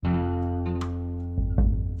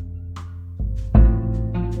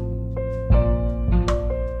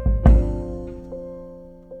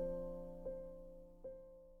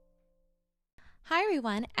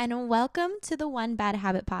everyone, and welcome to the One Bad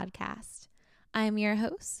Habit podcast. I am your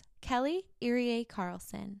host, Kelly Irie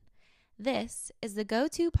Carlson. This is the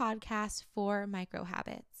go-to podcast for micro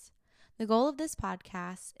habits. The goal of this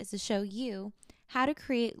podcast is to show you how to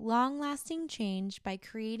create long-lasting change by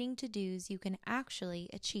creating to-dos you can actually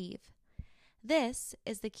achieve. This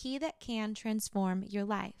is the key that can transform your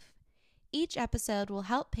life. Each episode will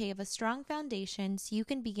help pave a strong foundation so you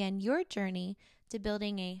can begin your journey to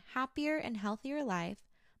building a happier and healthier life,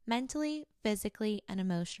 mentally, physically, and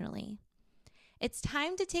emotionally. It's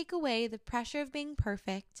time to take away the pressure of being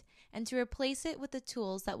perfect and to replace it with the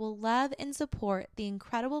tools that will love and support the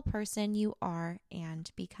incredible person you are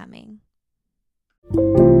and becoming.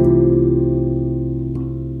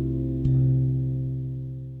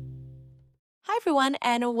 Hi, everyone,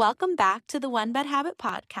 and welcome back to the One Bad Habit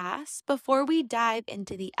podcast. Before we dive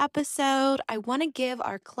into the episode, I want to give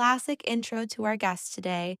our classic intro to our guest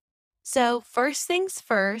today. So first things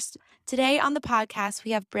first, today on the podcast,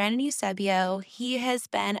 we have Branon Eusebio. He has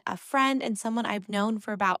been a friend and someone I've known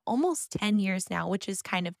for about almost 10 years now, which is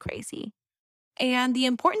kind of crazy. And the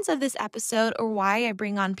importance of this episode, or why I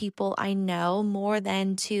bring on people I know more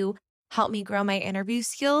than to help me grow my interview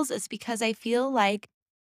skills, is because I feel like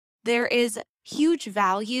there is huge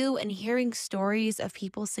value in hearing stories of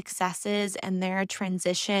people's successes and their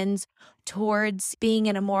transitions towards being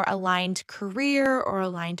in a more aligned career or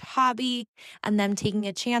aligned hobby and them taking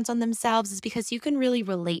a chance on themselves, is because you can really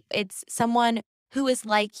relate. It's someone who is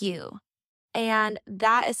like you. And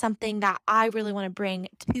that is something that I really want to bring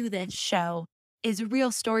to this show, is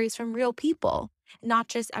real stories from real people, not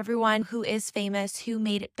just everyone who is famous, who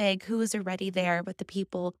made it big, who is already there, but the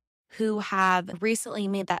people who have recently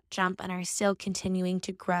made that jump and are still continuing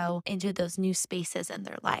to grow into those new spaces in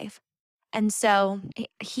their life. And so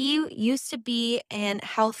he used to be in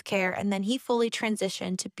healthcare, and then he fully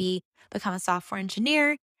transitioned to become a software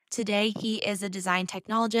engineer. Today, he is a design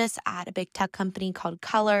technologist at a big tech company called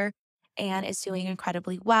Color and is doing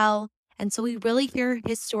incredibly well. And so we really hear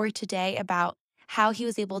his story today about how he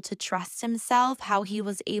was able to trust himself, how he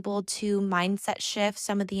was able to mindset shift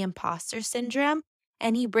some of the imposter syndrome.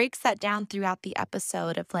 And he breaks that down throughout the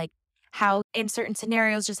episode of like how in certain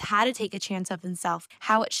scenarios just had to take a chance of himself,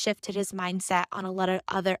 how it shifted his mindset on a lot of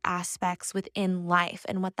other aspects within life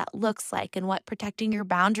and what that looks like and what protecting your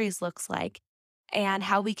boundaries looks like and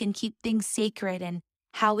how we can keep things sacred and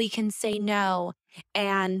how we can say no,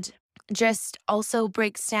 and just also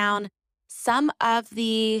breaks down some of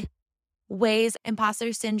the ways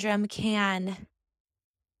imposter syndrome can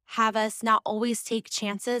have us not always take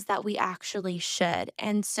chances that we actually should.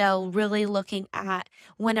 And so really looking at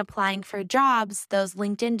when applying for jobs, those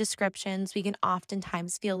LinkedIn descriptions, we can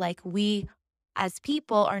oftentimes feel like we as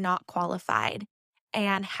people are not qualified,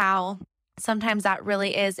 and how sometimes that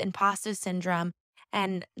really is imposter syndrome,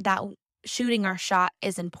 and that shooting our shot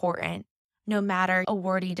is important, no matter a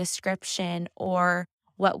wordy description or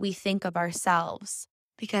what we think of ourselves,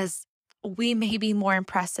 because we may be more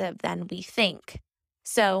impressive than we think.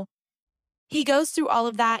 So he goes through all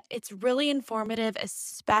of that. It's really informative,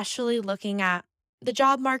 especially looking at the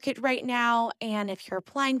job market right now. And if you're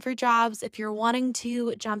applying for jobs, if you're wanting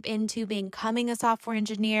to jump into becoming a software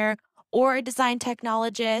engineer or a design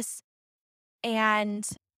technologist. And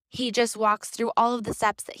he just walks through all of the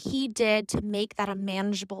steps that he did to make that a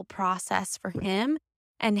manageable process for him,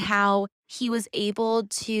 and how he was able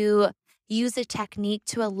to use a technique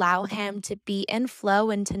to allow him to be in flow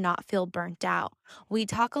and to not feel burnt out. We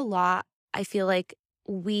talk a lot, I feel like,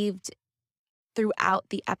 weaved throughout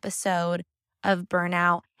the episode of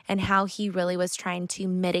burnout and how he really was trying to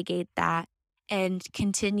mitigate that and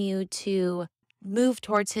continue to move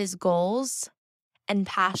towards his goals and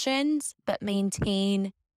passions, but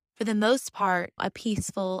maintain, for the most part, a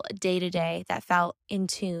peaceful day-to-day that felt in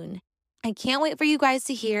tune. I can't wait for you guys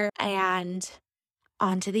to hear, and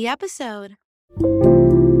on to the episode.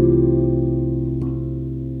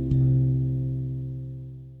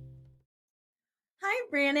 Hi,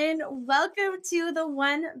 Branon. Welcome to the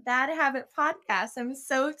One Bad Habit podcast. I'm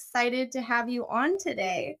so excited to have you on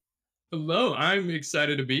today. Hello, I'm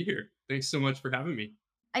excited to be here. Thanks so much for having me.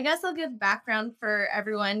 I guess I'll give background for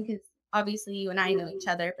everyone because obviously you and I know each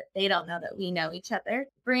other, but they don't know that we know each other.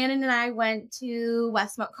 Branon and I went to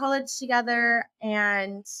Westmont College together.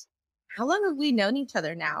 And how long have we known each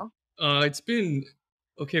other now? It's been,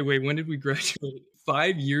 okay, wait, when did we graduate?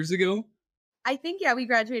 5 years ago? I think, yeah, we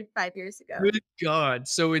graduated 5 years ago. Good God.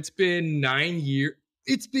 So it's been 9 years.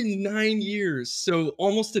 It's been 9 years. So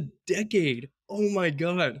almost a decade. Oh my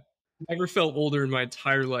God. Never felt older in my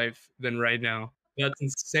entire life than right now. That's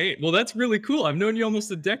insane. Well, that's really cool. I've known you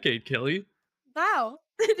almost a decade, Kelly. Wow.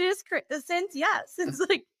 It is since, yeah, since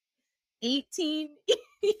like 18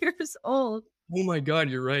 years old. Oh my god,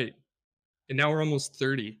 you're right. And now we're almost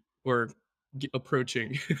 30 or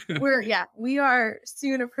approaching. Yeah, we are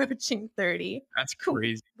soon approaching 30. That's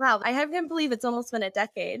crazy. Wow, I can't believe it's almost been a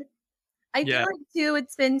decade. I feel Yeah. like too,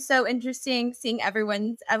 it's been so interesting seeing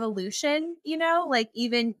everyone's evolution, like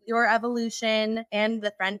even your evolution and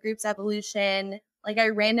the friend group's evolution. Like I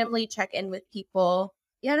randomly check in with people.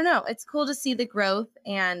 Yeah, I don't know. It's cool to see the growth.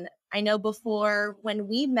 And I know before when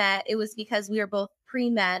we met, it was because we were both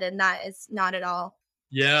pre-med, and that is not at all.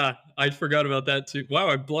 Yeah, I forgot about that too. Wow,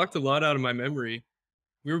 I blocked a lot out of my memory.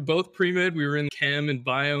 We were both pre-med, we were in chem and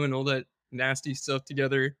bio and all that nasty stuff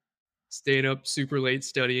together, staying up super late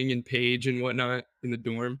studying in Page and whatnot in the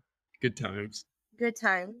dorm. Good times. Good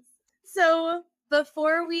times. So,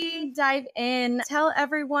 before we dive in, tell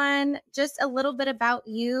everyone just a little bit about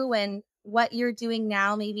you and what you're doing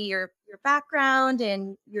now, maybe your background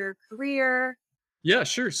and your career. Yeah,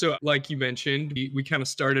 sure. So, like you mentioned, we kind of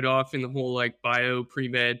started off in the whole like bio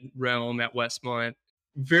pre-med realm at Westmont.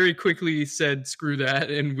 Very quickly said screw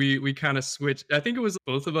that, and we kind of switched. I think it was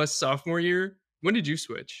both of us sophomore year. When did you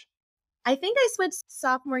switch? I think I switched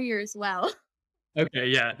sophomore year as well. Okay,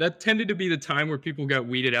 yeah, that tended to be the time where people got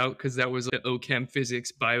weeded out because that was the OChem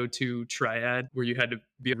physics bio 2 triad where you had to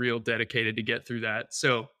be real dedicated to get through that.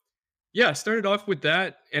 So yeah, I started off with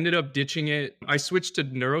that, ended up ditching it. I switched to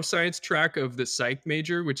neuroscience track of the psych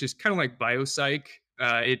major, which is kind of like biopsych.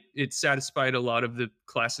 It satisfied a lot of the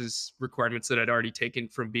classes requirements that I'd already taken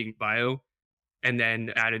from being bio, and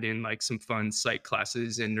then added in like some fun psych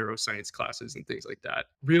classes and neuroscience classes and things like that.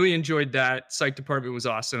 Really enjoyed that. Psych department was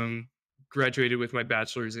awesome. Graduated with my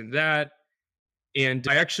bachelor's in that. And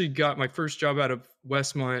I actually got my first job out of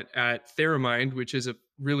Westmont at Theramind, which is a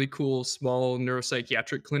really cool small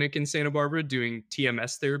neuropsychiatric clinic in Santa Barbara doing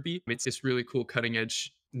TMS therapy. It's this really cool cutting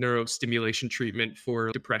edge neurostimulation treatment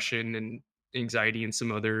for depression and anxiety and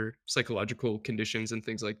some other psychological conditions and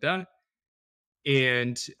things like that.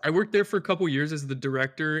 And I worked there for a couple years as the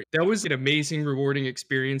director. That was an amazing, rewarding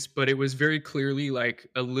experience, but it was very clearly like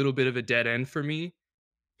a little bit of a dead end for me.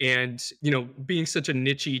 And, being such a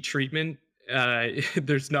nichey treatment,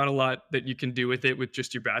 there's not a lot that you can do with it with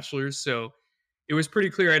just your bachelor's. So it was pretty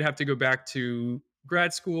clear I'd have to go back to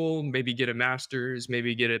grad school, maybe get a master's,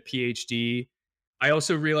 maybe get a PhD. I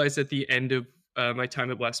also realized at the end of my time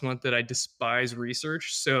at Westmont that I despise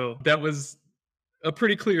research. So that was a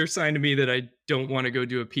pretty clear sign to me that I don't want to go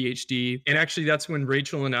do a PhD. And actually, that's when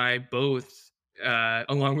Rachel and I both,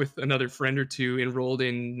 along with another friend or two, enrolled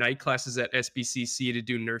in night classes at SBCC to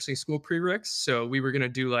do nursing school prereqs. So we were going to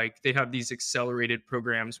do like, they have these accelerated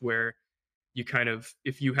programs where you kind of,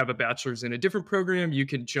 if you have a bachelor's in a different program, you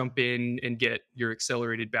can jump in and get your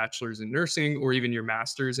accelerated bachelor's in nursing or even your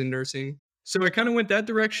master's in nursing. So I kind of went that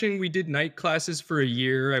direction. We did night classes for a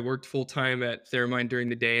year. I worked full time at Theramind during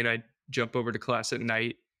the day and I'd jump over to class at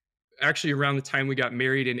night. Actually, around the time we got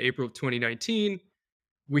married in April of 2019,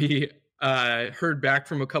 we heard back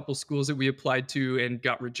from a couple schools that we applied to and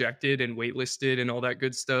got rejected and waitlisted and all that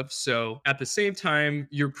good stuff. So at the same time,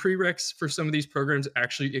 your prereqs for some of these programs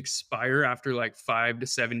actually expire after like 5 to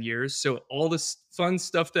 7 years. So all this fun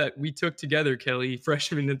stuff that we took together, Kelly,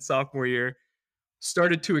 freshman and sophomore year,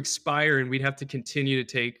 started to expire and we'd have to continue to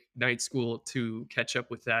take night school to catch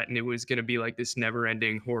up with that. And it was going to be like this never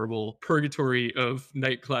ending, horrible purgatory of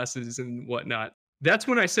night classes and whatnot. That's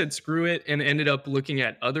when I said screw it and ended up looking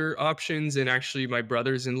at other options. And actually, my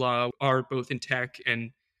brothers in law are both in tech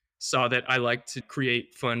and saw that I like to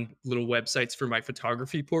create fun little websites for my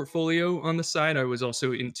photography portfolio on the side. I was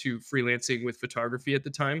also into freelancing with photography at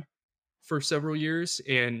the time for several years.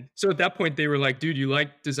 And so at that point, they were like, dude, you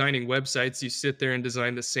like designing websites. You sit there and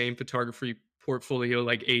design the same photography portfolio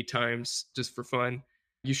like 8 times just for fun.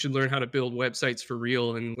 You should learn how to build websites for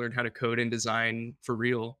real and learn how to code and design for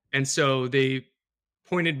real. And so they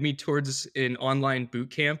pointed me towards an online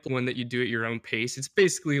boot camp, one that you do at your own pace. It's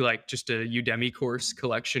basically like just a Udemy course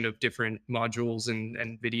collection of different modules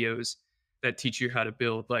and videos that teach you how to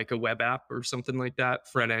build like a web app or something like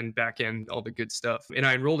that, front end, back end, all the good stuff. And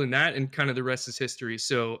I enrolled in that, and kind of the rest is history.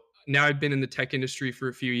 So now I've been in the tech industry for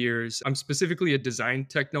a few years. I'm specifically a design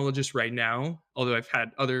technologist right now, although I've had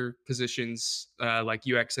other positions like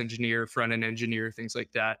UX engineer, front end engineer, things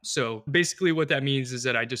like that. So basically, what that means is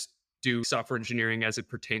that I just do software engineering as it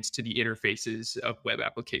pertains to the interfaces of web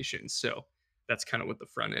applications. So that's kind of what the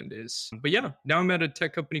front end is. But yeah, now I'm at a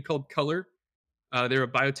tech company called Color. They're a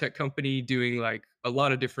biotech company doing like a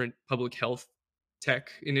lot of different public health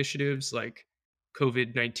tech initiatives, like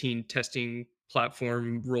COVID-19 testing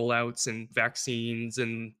platform rollouts and vaccines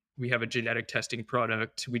and We have a genetic testing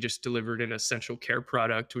product. We just delivered an essential care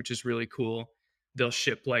product, which is really cool. They'll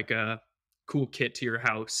ship like a cool kit to your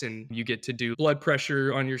house, and you get to do blood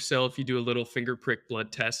pressure on yourself. You do a little finger prick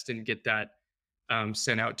blood test and get that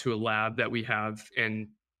sent out to a lab that we have and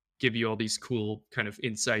give you all these cool kind of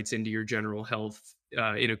insights into your general health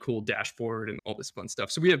in a cool dashboard and all this fun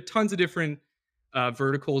stuff. So we have tons of different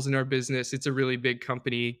verticals in our business. It's a really big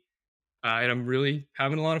company, and I'm really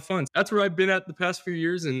having a lot of fun. That's where I've been at the past few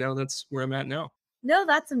years, and now that's where I'm at now. No,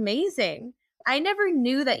 that's amazing. I never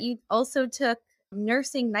knew that you also took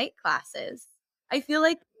nursing night classes. I feel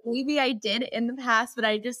like maybe I did in the past, but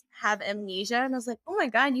I just have amnesia. And I was like, oh my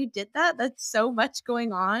God, you did that? That's so much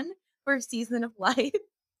going on for a season of life.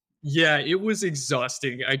 Yeah, it was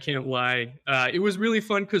exhausting. I can't lie. It was really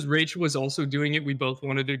fun because Rachel was also doing it. We both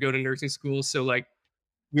wanted to go to nursing school, so like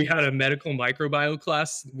we had a medical microbiome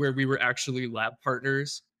class where we were actually lab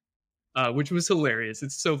partners, which was hilarious.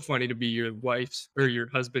 It's so funny to be your wife's or your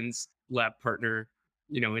husband's lab partner,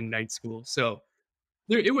 in night school. So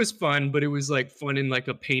it was fun, but it was like fun in like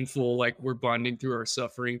a painful, like we're bonding through our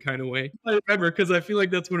suffering kind of way. I remember because I feel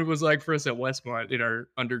like that's what it was like for us at Westmont in our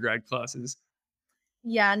undergrad classes.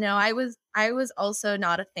 Yeah, no, I was also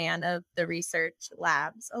not a fan of the research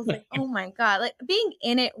labs. I was like, "Oh my God." Like being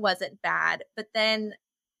in it wasn't bad, but then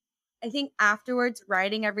I think afterwards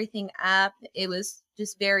writing everything up, it was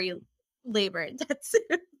just very labor intensive.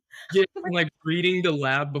 Yeah, and, like, reading the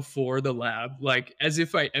lab before the lab, like, as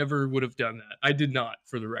if I ever would have done that. I did not,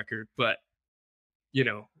 for the record, but, you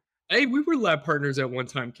know hey, we were lab partners at one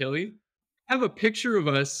time, Kelly. I have a picture of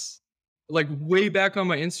us, like, way back on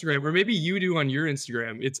my Instagram, or maybe you do on your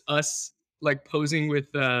Instagram. It's us, like, posing with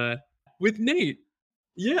Nate.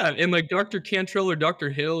 Yeah, and, like, Dr. Cantrell or Dr.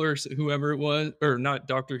 Hill or whoever it was, or not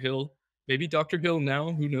Dr. Hill, maybe Dr. Hill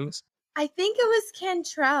now, who knows? I think it was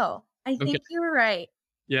Cantrell. I Okay, think you were right.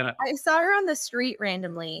 yeah. I saw her on the street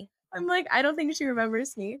randomly. I'm like, I don't think she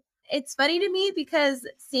remembers me. It's funny to me because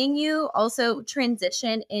seeing you also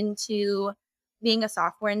transition into being a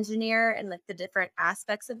software engineer and like the different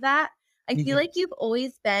aspects of that, I feel Mhm. like you've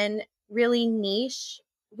always been really niche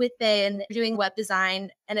within doing web design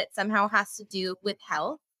and it somehow has to do with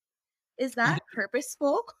health. Is that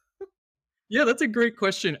purposeful? Yeah, that's a great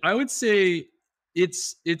question. I would say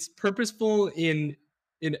it's purposeful in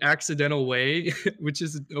an accidental way, which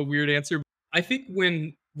is a weird answer. I think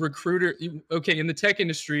when okay, in the tech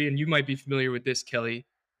industry, and you might be familiar with this, Kelly,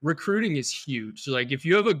 recruiting is huge. So like if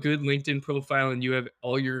you have a good LinkedIn profile and you have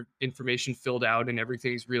all your information filled out and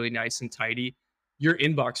everything's really nice and tidy, your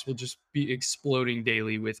inbox will just be exploding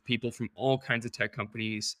daily with people from all kinds of tech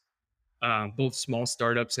companies, both small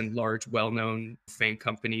startups and large, well-known FANG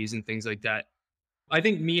companies and things like that. I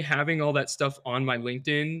think me having all that stuff on my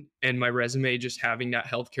LinkedIn and my resume, just having that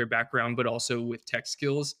healthcare background, but also with tech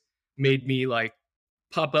skills, made me like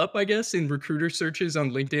pop up, I guess, in recruiter searches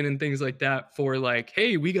on LinkedIn and things like that for like,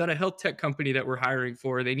 hey, we got a health tech company that we're hiring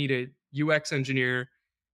for. They need a UX engineer.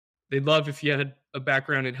 They'd love if you had a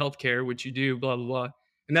background in healthcare, which you do, blah, blah, blah.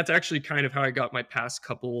 And that's actually kind of how I got my past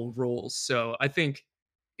couple roles. So I think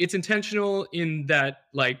it's intentional in that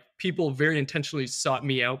like people very intentionally sought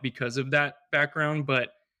me out because of that background, but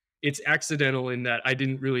it's accidental in that I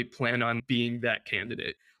didn't really plan on being that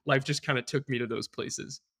candidate. Life just kind of took me to those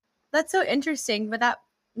places. That's so interesting, but that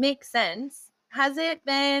makes sense. Has it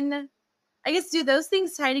been, I guess, do those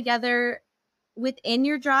things tie together within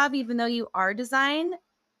your job, even though you are design?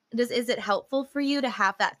 Is it helpful for you to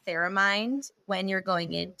have that Theramind when you're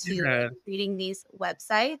going into Yeah, like reading these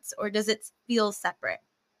websites, or does it feel separate?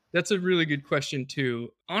 that's a really good question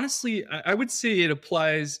too. Honestly, I would say it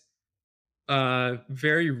applies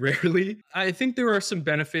very rarely. I think there are some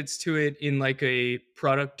benefits to it in like a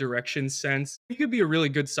product direction sense. You could be a really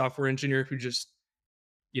good software engineer who just,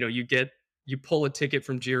 you pull a ticket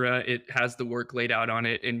from Jira, it has the work laid out on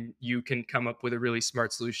it, and you can come up with a really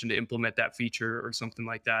smart solution to implement that feature or something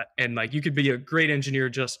like that. And like you could be a great engineer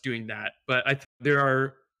just doing that. But I think there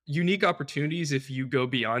are unique opportunities if you go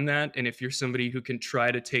beyond that. And if you're somebody who can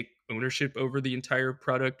try to take ownership over the entire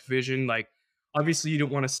product vision, like obviously you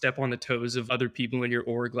don't want to step on the toes of other people in your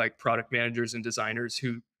org, like product managers and designers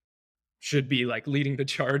who should be like leading the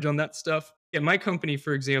charge on that stuff. At my company,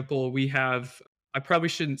 for example, we have, I probably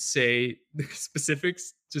shouldn't say the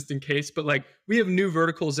specifics just in case, but like we have new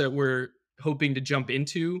verticals that we're hoping to jump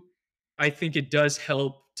into. I think it does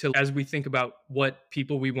help to, as we think about what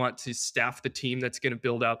people we want to staff the team that's going to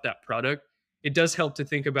build out that product, it does help to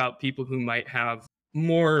think about people who might have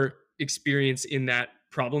more experience in that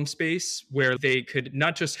problem space where they could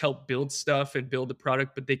not just help build stuff and build the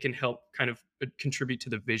product, but they can help kind of contribute to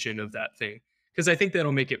the vision of that thing. Because I think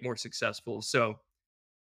that'll make it more successful. So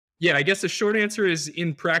Yeah, I guess the short answer is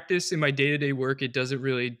in practice, in my day-to-day work, it doesn't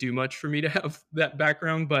really do much for me to have that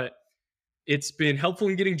background, but it's been helpful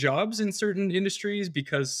in getting jobs in certain industries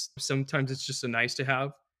because sometimes it's just a nice to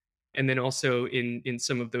have. And then also in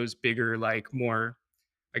some of those bigger, like more,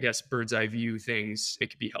 I guess, bird's eye view things,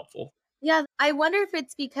 it could be helpful. Yeah, I wonder if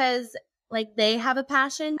it's because, like, they have a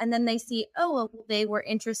passion and then they see, "Oh, well, they were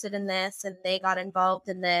interested in this and they got involved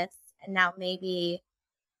in this, and now maybe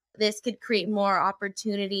this could create more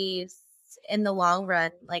opportunities in the long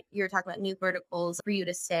run." Like, you're talking about new verticals for you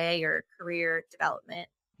to stay or career development.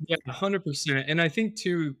 Yeah, 100%. And I think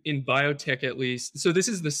too, in biotech at least, so this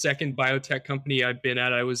is the second biotech company I've been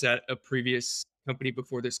at. I was at a previous company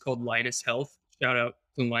before this called Linus Health. Shout out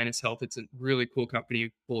to Linus Health. It's a really cool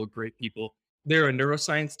company full of great people. They're a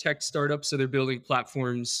neuroscience tech startup, so they're building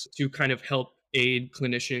platforms to kind of help aid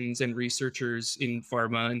clinicians and researchers in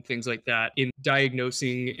pharma and things like that in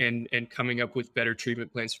diagnosing and coming up with better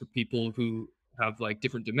treatment plans for people who have like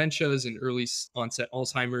different dementias and early onset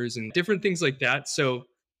Alzheimer's and different things like that. So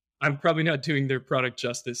I'm probably not doing their product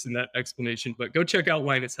justice in that explanation, but go check out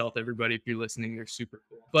Linus Health, everybody, if you're listening. They're super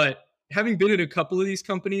cool. But having been at a couple of these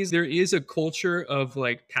companies, there is a culture of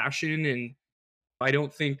like passion. And I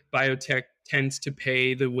don't think biotech tends to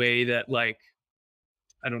pay the way that, like,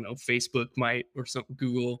 I don't know, Facebook might or some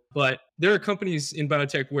Google. But there are companies in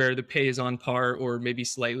biotech where the pay is on par or maybe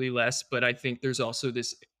slightly less. But I think there's also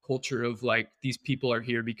this culture of like these people are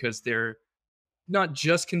here because they're not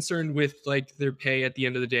just concerned with like their pay at the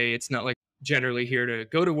end of the day. It's not like generally here to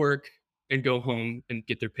go to work and go home and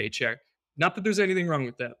get their paycheck. Not that there's anything wrong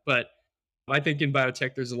with that, but I think in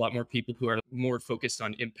biotech there's a lot more people who are more focused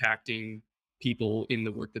on impacting people in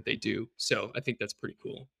the work that they do. So I think that's pretty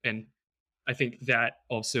cool. And I think that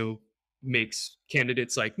also makes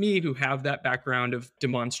candidates like me who have that background of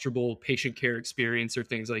demonstrable patient care experience or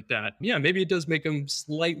things like that. Yeah, maybe it does make them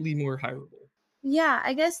slightly more hireable. Yeah,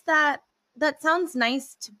 I guess that sounds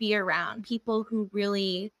nice to be around people who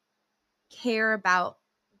really care about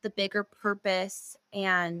the bigger purpose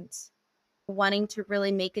and wanting to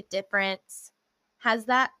really make a difference. Has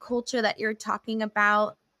that culture that you're talking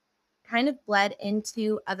about kind of bled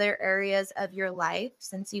into other areas of your life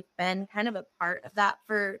since you've been kind of a part of that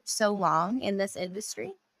for so long in this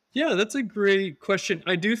industry? Yeah, that's a great question.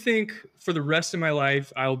 I do think for the rest of my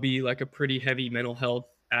life, I'll be like a pretty heavy mental health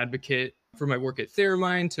advocate for my work at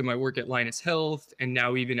Theramind to my work at Linus Health and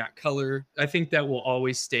now even at Color. I think that will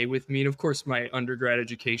always stay with me. And of course, my undergrad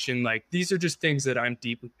education, like these are just things that I'm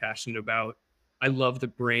deeply passionate about. I love the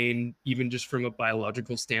brain, even just from a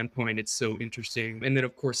biological standpoint. It's so interesting. And then,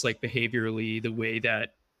 of course, like behaviorally, the way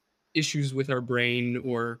that issues with our brain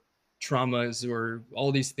or traumas or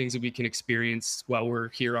all these things that we can experience while we're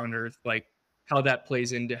here on earth, like how that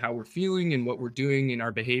plays into how we're feeling and what we're doing in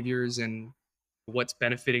our behaviors and what's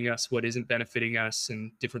benefiting us, what isn't benefiting us,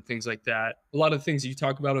 and different things like that. A lot of things you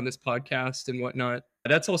talk about on this podcast and whatnot,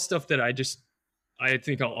 that's all stuff that I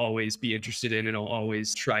think I'll always be interested in and I'll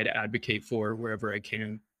always try to advocate for wherever I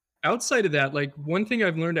can. Outside of that, like one thing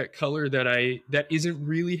I've learned at Color that isn't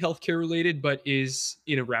really healthcare related, but is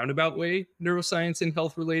in a roundabout way neuroscience and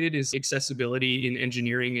health related is accessibility in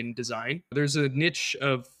engineering and design. There's a niche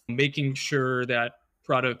of making sure that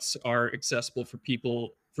products are accessible for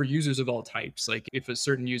people for users of all types. Like if a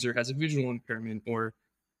certain user has a visual impairment or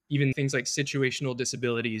even things like situational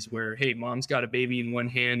disabilities where hey, mom's got a baby in one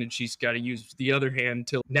hand and she's got to use the other hand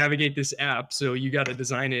to navigate this app, so you got to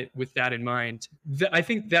design it with that in mind. I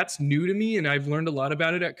think that's new to me and I've learned a lot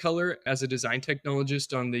about it at Color as a design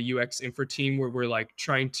technologist on the UX infra team, where we're like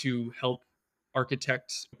trying to help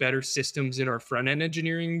architect better systems in our front end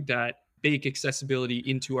engineering that bake accessibility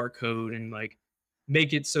into our code and like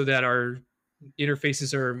make it so that our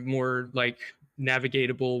interfaces are more like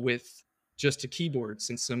navigatable with just a keyboard,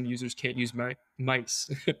 since some users can't use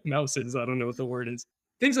mice mouses. I don't know what the word is.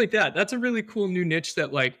 Things like that. That's a really cool new niche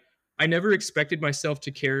that like I never expected myself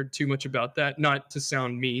to care too much about that. Not to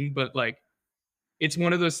sound mean, but like it's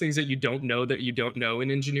one of those things that you don't know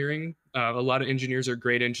in engineering. A lot of engineers are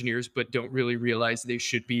great engineers, but don't really realize they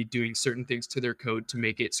should be doing certain things to their code to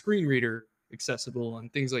make it screen reader accessible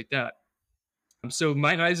and things like that. So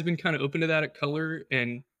my eyes have been kind of open to that at Color,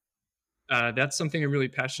 and that's something I'm really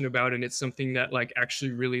passionate about, and it's something that like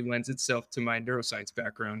actually really lends itself to my neuroscience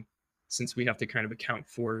background, since we have to kind of account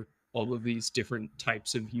for all of these different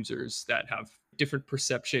types of users that have different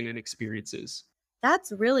perception and experiences.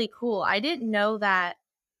 That's really cool. I didn't know that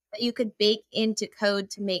you could bake into code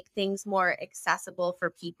to make things more accessible for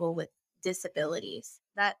people with disabilities.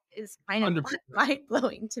 That is kind of 100%. mind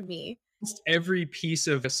blowing to me. Every piece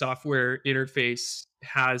of a software interface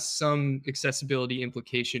has some accessibility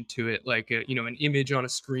implication to it, like an image on a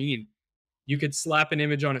screen. You could slap an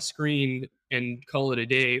image on a screen and call it a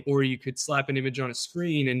day, or you could slap an image on a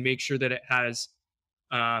screen and make sure that it has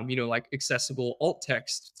like accessible alt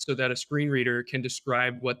text so that a screen reader can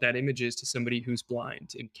describe what that image is to somebody who's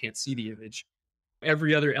blind and can't see the image.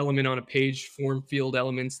 Every other element on a page, form field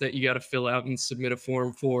elements that you got to fill out and submit a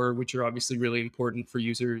form for, which are obviously really important for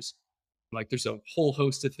users. Like there's a whole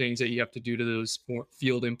host of things that you have to do to those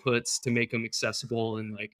field inputs to make them accessible.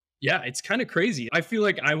 And like, yeah, it's kind of crazy. I feel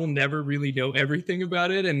like I will never really know everything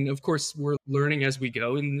about it. And of course, we're learning as we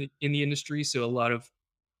go in the industry. So a lot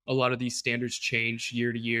of these standards change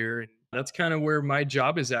year to year. And that's kind of where my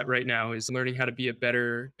job is at right now, is learning how to be a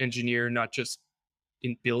better engineer, not just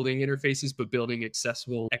in building interfaces, but building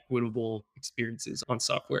accessible, equitable experiences on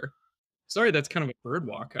software. Sorry, that's kind of a bird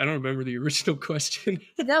walk. I don't remember the original question.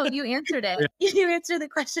 No, you answered it. Yeah. You answered the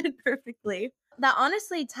question perfectly. That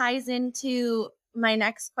honestly ties into my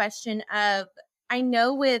next question of, I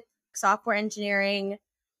know with software engineering,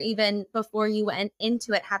 even before you went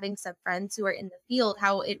into it, having some friends who are in the field,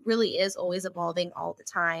 how it really is always evolving all the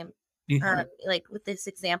time. Mhm. Like with this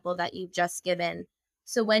example that you've just given.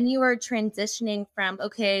 So when you were transitioning from,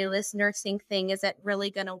 okay, this nursing thing isn't really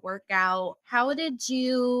going to work out, how did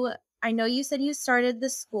you, I know you said you started the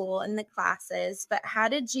school and the classes, but how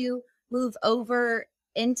did you move over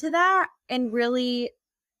into that and really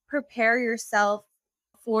prepare yourself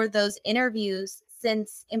for those interviews,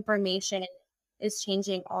 since information is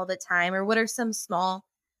changing all the time? Or what are some small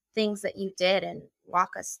things that you did, and walk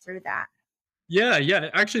us through that? Yeah, yeah.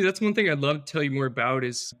 Actually, that's one thing I'd love to tell you more about,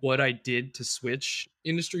 is what I did to switch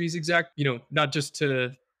industries not just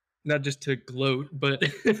to gloat, but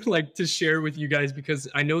like to share with you guys, because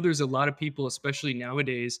I know there's a lot of people, especially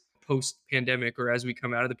nowadays, post pandemic or as we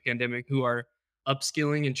come out of the pandemic, who are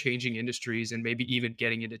upskilling and changing industries and maybe even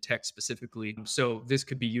getting into tech specifically. So this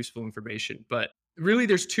could be useful information. But really,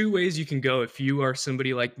 there's two ways you can go if you are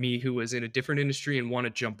somebody like me who was in a different industry and want to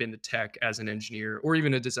jump into tech as an engineer or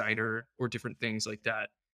even a designer or different things like that.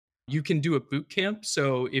 You can do a boot camp.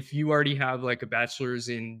 So if you already have like a bachelor's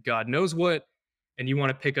in God knows what and you want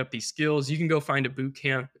to pick up these skills, you can go find a boot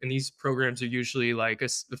camp. And these programs are usually like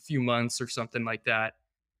a few months or something like that.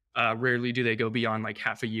 Rarely do they go beyond like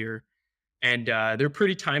half a year, and they're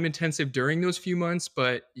pretty time intensive during those few months,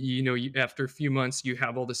 but after a few months you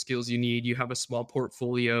have all the skills you need, you have a small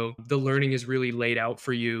portfolio, the learning is really laid out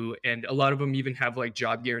for you, and a lot of them even have like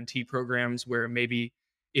job guarantee programs where maybe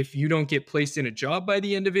if you don't get placed in a job by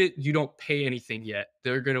the end of it, you don't pay anything yet.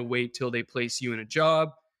 They're going to wait till they place you in a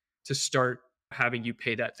job to start having you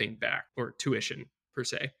pay that thing back, or tuition per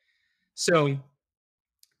se. So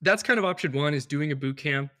that's kind of option one, is doing a boot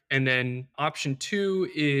camp. And then option two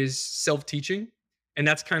is self-teaching. And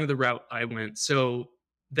that's kind of the route I went. So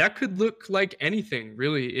that could look like anything,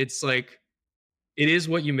 really. It's like it is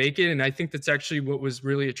what you make it. And I think that's actually what was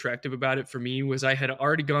really attractive about it for me, was I had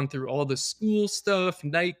already gone through all the school stuff,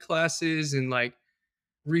 night classes, and like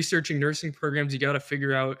researching nursing programs. You got to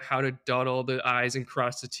figure out how to dot all the I's and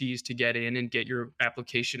cross the T's to get in and get your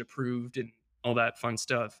application approved and all that fun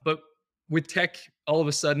stuff. But with tech, all of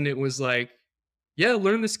a sudden it was like, yeah,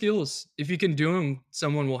 learn the skills. If you can do them,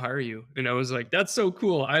 someone will hire you. And I was like, that's so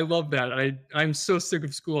cool. I love that. I'm so sick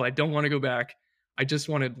of school. I don't want to go back. I just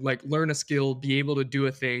want to like learn a skill, be able to do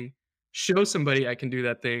a thing, show somebody I can do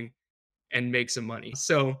that thing, and make some money.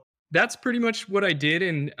 So that's pretty much what I did.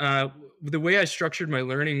 And the way I structured my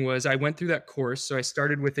learning was I went through that course. So I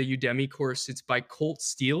started with a Udemy course. It's by Colt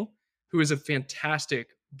Steele, who is a fantastic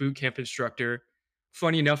bootcamp instructor.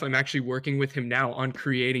 Funny enough, I'm actually working with him now on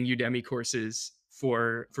creating Udemy courses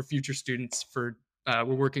for future students. We're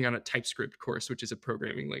working on a TypeScript course, which is a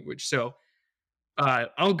programming language. So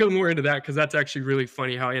I'll go more into that because that's actually really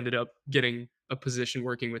funny how I ended up getting a position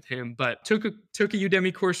working with him. But took a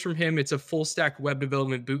Udemy course from him. It's a full stack web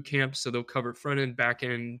development boot camp, so they'll cover front end, back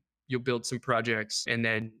end. You'll build some projects, and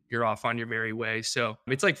then you're off on your merry way. So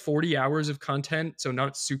it's like 40 hours of content, so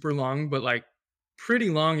not super long, but like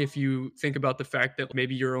pretty long if you think about the fact that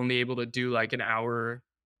maybe you're only able to do like an hour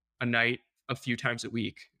a night a few times a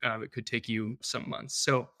week. It could take you some months.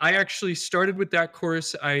 So I actually started with that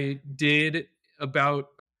course. I did about,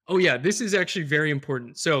 oh, yeah, this is actually very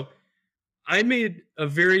important. So I made a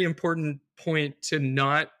very important point to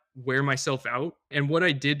not wear myself out. And what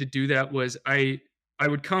I did to do that was I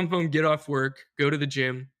would come home, get off work, go to the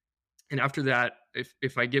gym. And after that,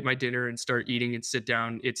 if I get my dinner and start eating and sit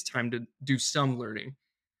down, it's time to do some learning.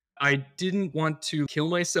 I didn't want to kill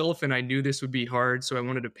myself, and I knew this would be hard, so I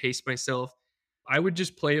wanted to pace myself. I would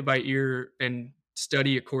just play it by ear and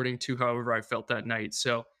study according to however I felt that night.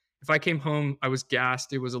 So If I came home, I was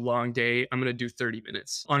gassed, it was a long day, I'm gonna do 30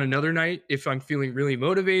 minutes. On another night, if I'm feeling really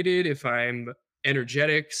motivated, if I'm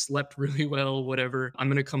energetic, slept really well, whatever, I'm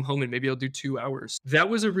gonna come home and maybe I'll do 2 hours. That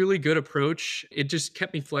was a really good approach. It just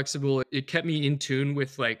kept me flexible. It kept me in tune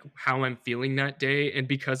with like how I'm feeling that day. And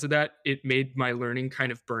because of that, it made my learning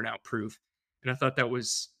kind of burnout proof. And I thought that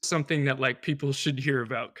was something that like people should hear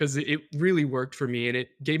about because it really worked for me and it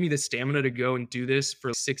gave me the stamina to go and do this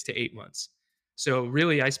for 6 to 8 months. So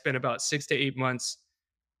really, I spent about 6 to 8 months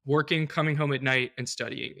working, coming home at night, and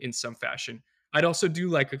studying in some fashion. I'd also do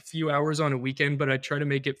like a few hours on a weekend, but I'd try to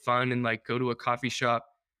make it fun and like go to a coffee shop,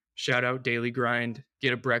 shout out Daily Grind,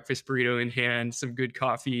 get a breakfast burrito in hand, some good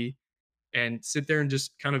coffee, and sit there and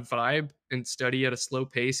just kind of vibe and study at a slow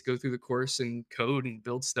pace, go through the course and code and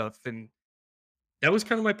build stuff. And that was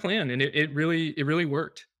kind of my plan, and it really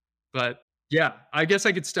worked. But yeah, I guess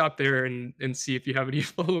I could stop there and see if you have any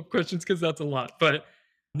follow-up questions because that's a lot. But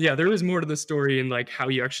yeah, there is more to the story and like how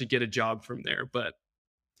you actually get a job from there. But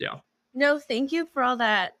yeah. No, thank you for all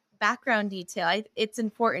that background detail. It's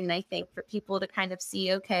important, I think, for people to kind of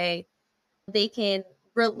see, okay, they can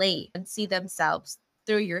relate and see themselves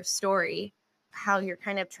through your story, how you're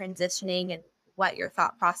kind of transitioning and what your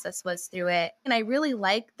thought process was through it. And I really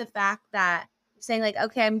like the fact that you're saying, like,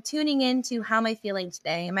 okay, I'm tuning into how am I feeling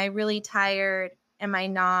today? Am I really tired? Am I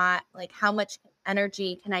not? Like, how much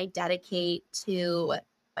energy can I dedicate to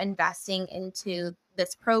investing into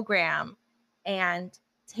this program and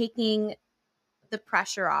taking the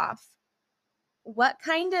pressure off? What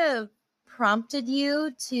kind of prompted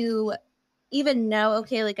you to even know,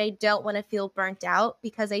 okay, like I don't want to feel burnt out?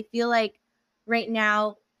 Because I feel like right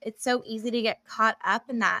now it's so easy to get caught up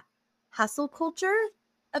in that hustle culture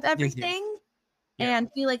of Mhm. everything Yeah. and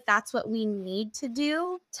feel like that's what we need to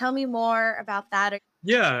do. Tell me more about that.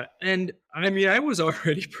 Yeah, and I mean, I was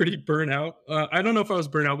already pretty burnt out. I don't know if I was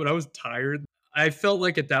burnt out, but I was tired. I felt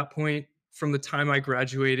like at that point, from the time I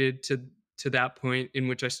graduated to that point in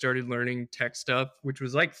which I started learning tech stuff, which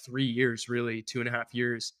was like 3 years, really 2.5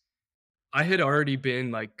 years. I had already been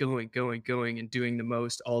like going, going, going, and doing the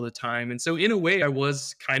most all the time. And so, in a way, I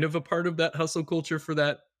was kind of a part of that hustle culture for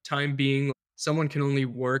that time being. Someone can only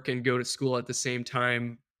work and go to school at the same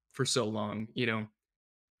time for so long.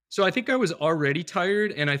 So I think I was already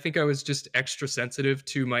tired, and I think I was just extra sensitive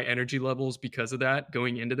to my energy levels because of that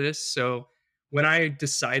going into this. So when I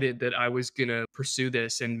decided that I was gonna pursue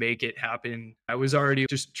this and make it happen, I was already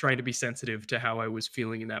just trying to be sensitive to how I was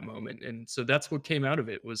feeling in that moment. And so that's what came out of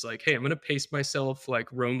it was like, hey, I'm gonna pace myself. Like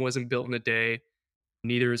Rome wasn't built in a day.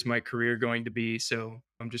 Neither is my career going to be. So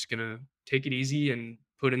I'm just gonna take it easy and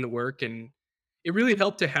put in the work. And it really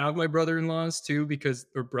helped to have my brother-in-laws too, because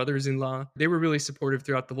or brothers-in-law. They were really supportive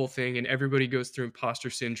throughout the whole thing. And everybody goes through imposter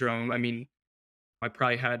syndrome. I mean, I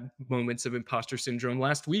probably had moments of imposter syndrome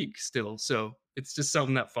last week still. So it's just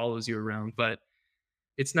something that follows you around. But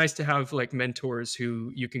it's nice to have like mentors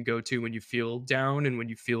who you can go to when you feel down and when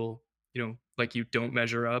you feel, like you don't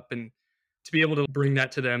measure up and to be able to bring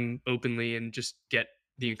that to them openly and just get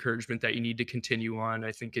the encouragement that you need to continue on,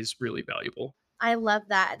 I think is really valuable. I love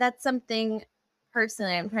that. That's something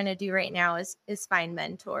personally I'm trying to do right now is find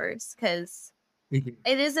mentors because Mhm.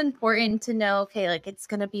 it is important to know, okay, like it's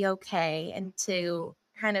going to be okay and to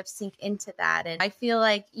kind of sink into that. And I feel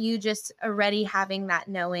like you just already having that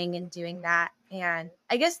knowing and doing that. And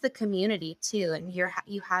I guess the community too. And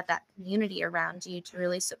you had that community around you to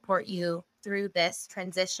really support you through this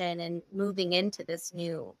transition and moving into this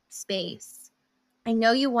new space. I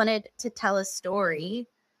know you wanted to tell a story,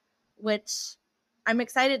 which I'm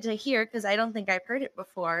excited to hear because I don't think I've heard it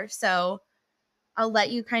before. So I'll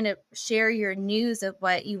let you kind of share your news of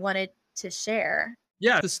what you wanted to share.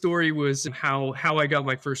 Yeah, the story was how I got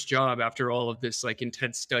my first job after all of this like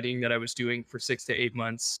intense studying that I was doing for 6 to 8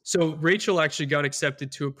 months. So Rachel actually got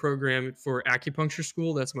accepted to a program for acupuncture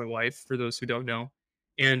school. That's my wife for those who don't know.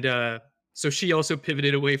 And so she also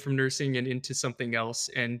pivoted away from nursing and into something else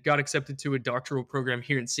and got accepted to a doctoral program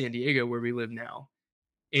here in San Diego where we live now.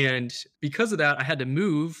 And because of that, I had to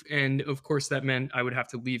move. And of course, that meant I would have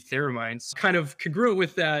to leave Theramind. Kind of congruent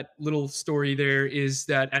with that little story there is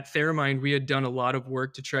that at Theramind, we had done a lot of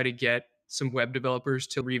work to try to get some web developers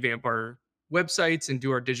to revamp our websites and do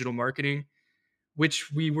our digital marketing,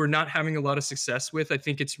 which we were not having a lot of success with. I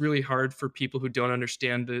think it's really hard for people who don't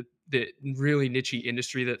understand the really niche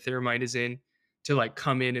industry that Theramind is in to like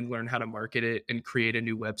come in and learn how to market it and create a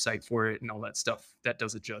new website for it and all that stuff that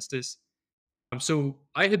does it justice. So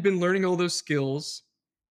I had been learning all those skills.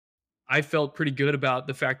 I felt pretty good about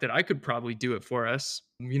the fact that I could probably do it for us.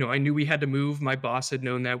 I knew we had to move. My boss had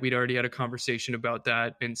known that. We'd already had a conversation about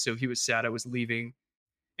that. And so he was sad I was leaving.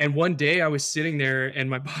 And one day I was sitting there and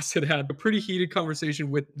my boss had a pretty heated conversation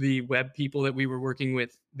with the web people that we were working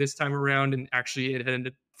with this time around. And actually, it had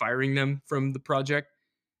ended up firing them from the project.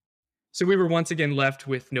 So we were once again left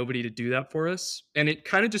with nobody to do that for us. And it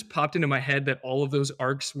kind of just popped into my head that all of those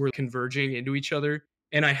arcs were converging into each other.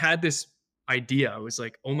 And I had this idea. I was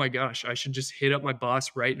like, oh my gosh, I should just hit up my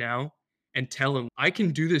boss right now and tell him I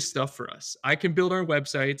can do this stuff for us. I can build our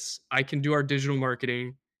websites, I can do our digital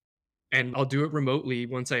marketing, and I'll do it remotely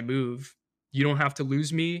once I move. You don't have to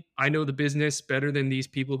lose me. I know the business better than these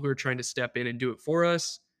people who are trying to step in and do it for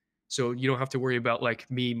us. So you don't have to worry about like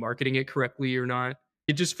me marketing it correctly or not.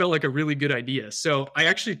 It just felt like a really good idea. So I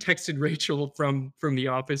actually texted Rachel from the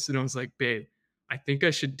office and I was like, "Babe, I think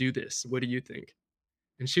I should do this. What do you think?"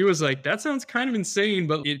 And she was like, "That sounds kind of insane,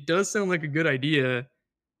 but it does sound like a good idea.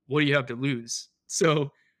 What do you have to lose?"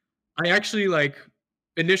 So I actually like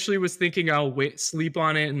initially was thinking I'll wait, sleep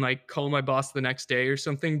on it, and like call my boss the next day or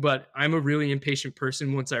something. But I'm a really impatient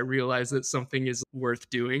person once I realize that something is worth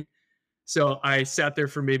doing. So I sat there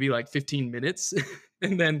for maybe like 15 minutes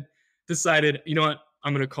and then decided, you know what,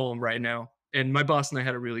 I'm going to call him right now. And my boss and I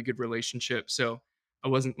had a really good relationship. So I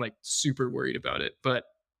wasn't like super worried about it. But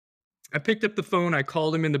I picked up the phone, I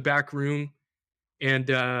called him in the back room, and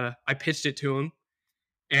I pitched it to him.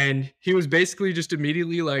 And he was basically just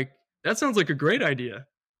immediately like, "That sounds like a great idea."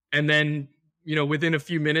 And then, within a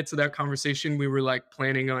few minutes of that conversation, we were like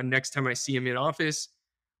planning on next time I see him in office,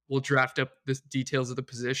 we'll draft up the details of the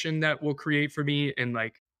position that we'll create for me. And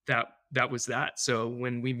like that was that. So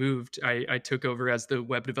when we moved, I took over as the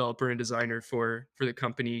web developer and designer for the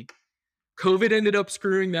company. COVID ended up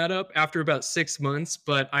screwing that up after about 6 months,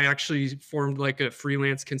 but I actually formed like a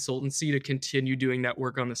freelance consultancy to continue doing that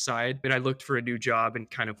work on the side. And I looked for a new job and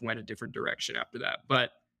kind of went a different direction after that. But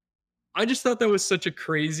I just thought that was such a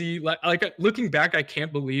crazy, looking back, I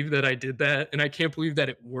can't believe that I did that. And I can't believe that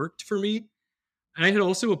it worked for me. And I had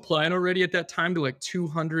also applied already at that time to like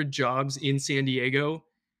 200 jobs in San Diego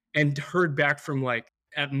and heard back from like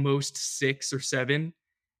at most six or seven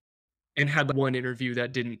and had one interview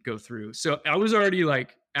that didn't go through. So I was already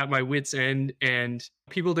like at my wits end and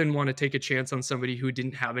people didn't want to take a chance on somebody who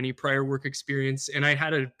didn't have any prior work experience and I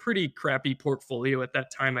had a pretty crappy portfolio at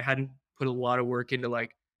that time. I hadn't put a lot of work into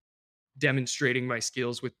like demonstrating my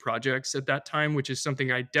skills with projects at that time, which is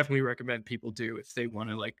something I definitely recommend people do if they want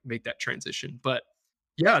to like make that transition. But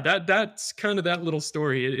yeah, that's kind of that little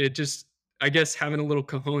story. It just I guess having a little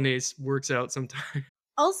cojones works out sometimes.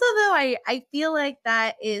 Also, though, I feel like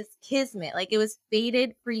that is kismet. Like it was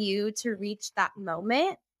fated for you to reach that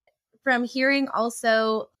moment. From hearing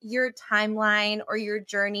also your timeline or your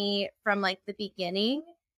journey from like the beginning,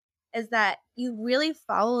 is that you really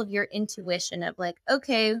followed your intuition of like,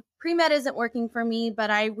 okay, pre-med isn't working for me, but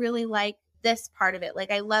I really like this part of it.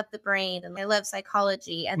 Like I love the brain and I love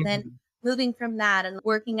psychology. And then Mhm. moving from that and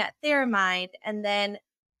working at Theramind and then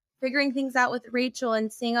figuring things out with Rachel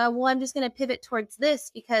and saying, oh, well, I'm just going to pivot towards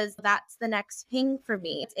this because that's the next ping for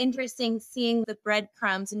me. It's interesting seeing the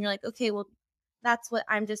breadcrumbs and you're like, okay, well, that's what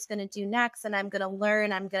I'm just going to do next. And I'm going to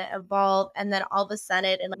learn, I'm going to evolve. And then all of a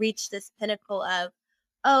sudden and reach this pinnacle of,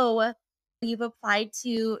 oh, you've applied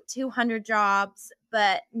to 200 jobs,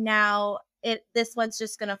 but now this one's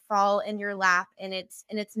just going to fall in your lap and it's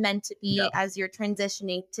meant to be Yeah. as you're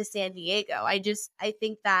transitioning to San Diego. I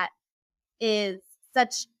think that is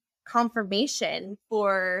such confirmation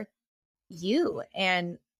for you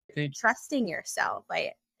and Thank trusting yourself.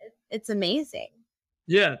 It's amazing.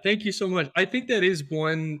 Yeah, thank you so much. I think that is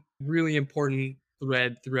one really important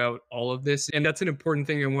thread throughout all of this. And that's an important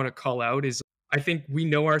thing I want to call out is I think we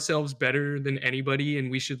know ourselves better than anybody and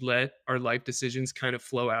we should let our life decisions kind of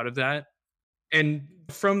flow out of that. And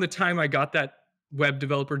from the time I got that web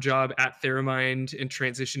developer job at Theramind and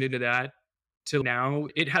transitioned into that till now,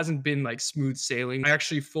 it hasn't been like smooth sailing. I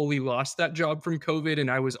actually fully lost that job from COVID and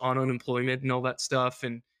I was on unemployment and all that stuff.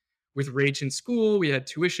 And with Rach in school, we had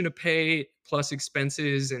tuition to pay plus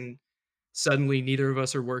expenses. And suddenly neither of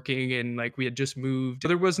us are working and like we had just moved.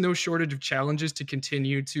 There was no shortage of challenges to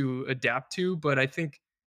continue to adapt to. But I think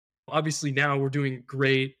obviously now we're doing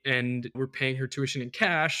great and we're paying her tuition in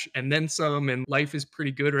cash and then some and life is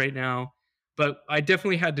pretty good right now. But I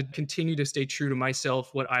definitely had to continue to stay true to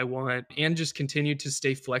myself, what I want, and just continue to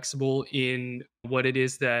stay flexible in what it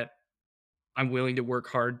is that I'm willing to work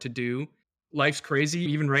hard to do. Life's crazy.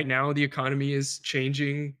 Even right now, the economy is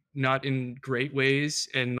changing, not in great ways.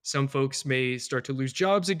 And some folks may start to lose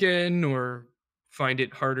jobs again or find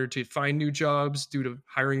it harder to find new jobs due to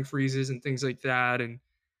hiring freezes and things like that. And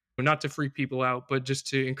not to freak people out, but just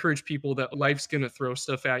to encourage people that life's going to throw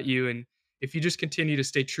stuff at you. And if you just continue to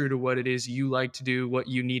stay true to what it is you like to do, what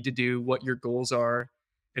you need to do, what your goals are,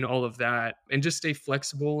 and all of that, and just stay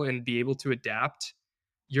flexible and be able to adapt,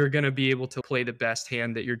 you're going to be able to play the best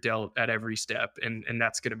hand that you're dealt at every step, and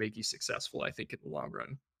that's going to make you successful, I think, in the long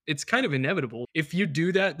run. It's kind of inevitable. If you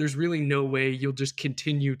do that, there's really no way you'll just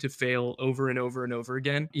continue to fail over and over and over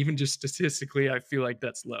again. Even just statistically, I feel like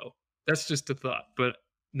that's low. That's just a thought, but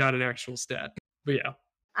not an actual stat. But yeah.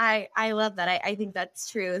 I love that. I think that's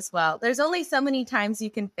true as well. There's only so many times you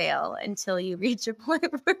can fail until you reach a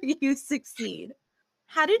point where you succeed.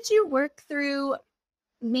 How did you work through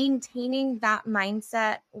maintaining that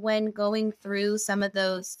mindset when going through some of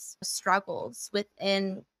those struggles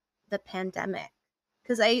within the pandemic?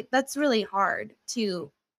 Because I that's really hard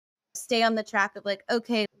to stay on the track of like,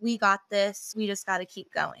 okay, we got this. We just got to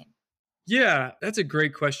keep going. Yeah, that's a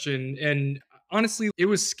great question. And honestly, it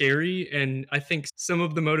was scary. And I think some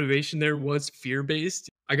of the motivation there was fear based.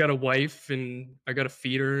 I got a wife and I got to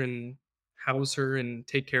feed her and house her and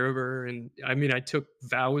take care of her. And I mean, I took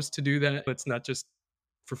vows to do that. It's not just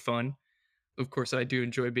for fun. Of course, I do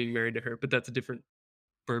enjoy being married to her, but that's a different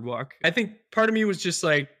bird walk. I think part of me was just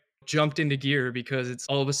like jumped into gear because it's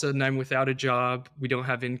all of a sudden I'm without a job, we don't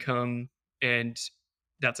have income, and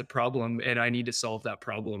that's a problem and I need to solve that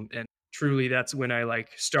problem. And truly that's when I like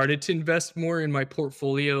started to invest more in my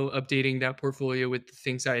portfolio, updating that portfolio with the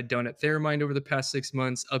things I had done at Theramind over the past 6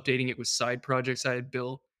 months, updating it with side projects I had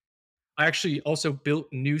built. I actually also built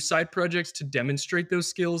new side projects to demonstrate those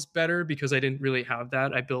skills better because I didn't really have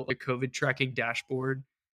that. I built a COVID tracking dashboard,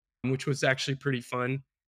 which was actually pretty fun,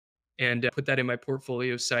 and put that in my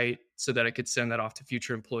portfolio site so that I could send that off to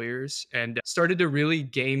future employers, and started to really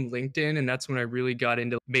game LinkedIn. And that's when I really got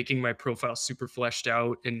into making my profile super fleshed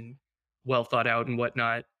out and well thought out and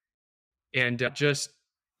whatnot, and just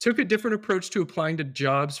took a different approach to applying to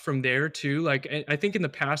jobs from there too. Like I think in the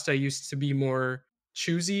past I used to be more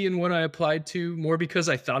choosy in what I applied to, more because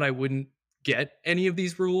I thought I wouldn't get any of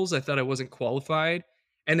these roles. I thought I wasn't qualified.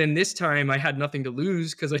 And then this time I had nothing to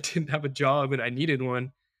lose because I didn't have a job and I needed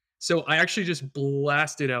one. So I actually just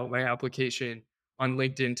blasted out my application on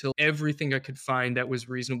LinkedIn till everything I could find that was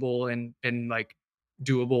reasonable and like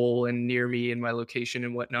doable and near me in my location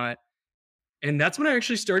and whatnot. And that's when I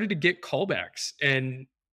actually started to get callbacks, and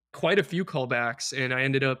quite a few callbacks, and I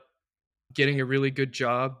ended up getting a really good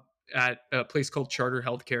job at a place called Charter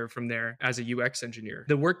Healthcare from there as a UX engineer.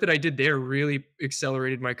 The work that I did there really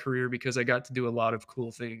accelerated my career because I got to do a lot of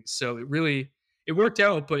cool things. So it worked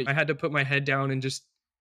out, but I had to put my head down and just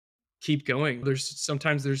keep going.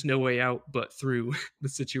 There's no way out but through the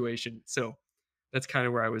situation. So that's kind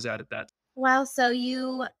of where I was at that. Wow. So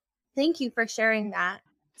you, thank you for sharing that.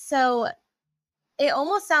 So it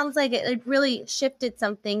almost sounds like it really shifted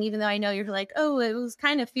something, even though I know you're like, oh, it was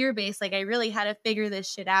kind of fear based. Like I really had to figure this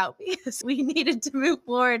shit out because we needed to move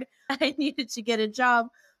forward. I needed to get a job.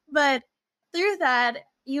 But through that,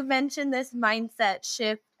 you mentioned this mindset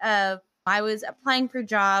shift of I was applying for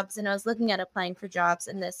jobs and I was looking at applying for jobs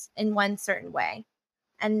in this in one certain way.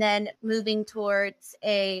 And then moving towards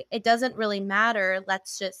a it doesn't really matter.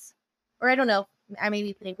 Let's just, or I don't know, I may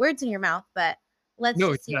be putting words in your mouth, but let's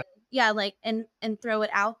No, just yeah. yeah, like and throw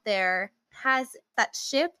it out there. Has that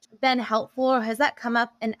shift been helpful, or has that come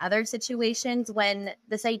up in other situations when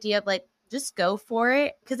this idea of like just go for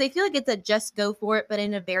it? Because I feel like it's a just go for it, but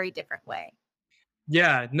in a very different way.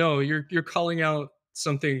 Yeah, no, you're calling out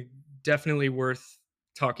something definitely worth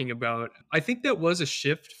talking about. I think that was a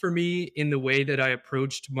shift for me in the way that I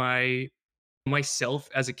approached myself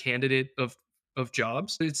as a candidate of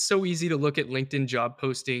jobs. It's so easy to look at LinkedIn job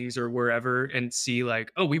postings or wherever and see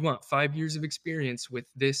like, oh, we want 5 years of experience with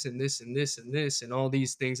this and this and this and this and all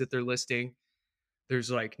these things that they're listing. There's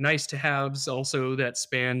like nice to haves also that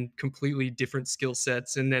span completely different skill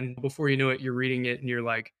sets, and then before you know it you're reading it and you're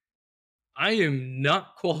like, I am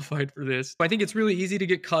not qualified for this. I think it's really easy to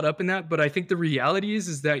get caught up in that, but I think the reality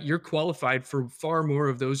is that you're qualified for far more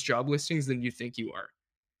of those job listings than you think you are.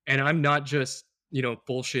 And I'm not just,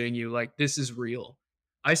 bullshitting you, like this is real.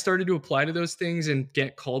 I started to apply to those things and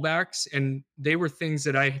get callbacks, and they were things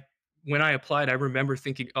that when I applied, I remember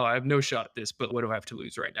thinking, "Oh, I have no shot at this, but what do I have to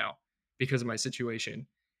lose right now because of my situation?"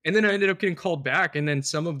 And then I ended up getting called back, and then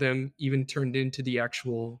some of them even turned into the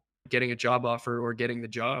actual getting a job offer or getting the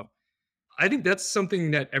job. I think that's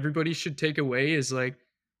something that everybody should take away is like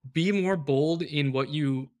be more bold in what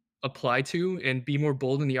you apply to and be more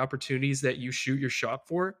bold in the opportunities that you shoot your shot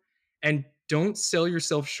for, and don't sell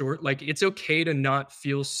yourself short. Like it's okay to not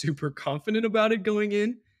feel super confident about it going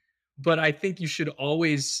in, but I think you should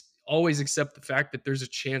always accept the fact that there's a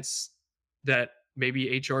chance that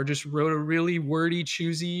maybe HR just wrote a really wordy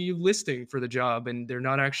choosy listing for the job and they're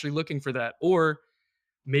not actually looking for that, or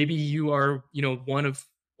maybe you are, one of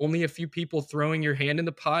only a few people throwing your hand in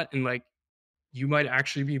the pot, and like you might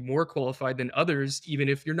actually be more qualified than others, even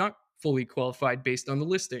if you're not fully qualified based on the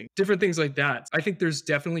listing. Different things like that. I think there's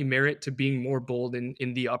definitely merit to being more bold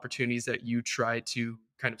in the opportunities that you try to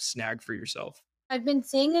kind of snag for yourself. I've been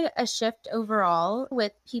seeing a shift overall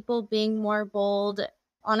with people being more bold,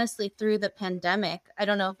 honestly, through the pandemic. I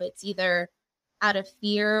don't know if it's either out of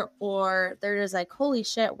fear or they're just like, holy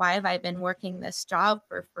shit, why have I been working this job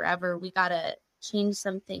for forever? We got to change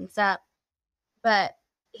some things up. But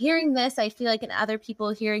hearing this, I feel like, and other people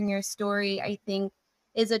hearing your story, I think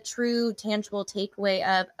is a true, tangible takeaway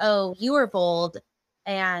of, oh, you were bold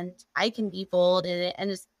and I can be bold.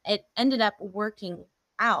 And it ended up working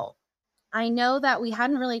out. I know that we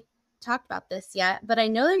hadn't really talked about this yet, but I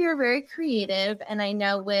know that you're very creative. And I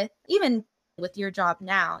know with even with your job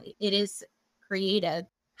now, it is creative.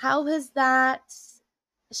 How has that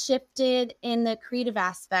shifted in the creative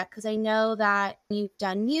aspect? Because I know that you've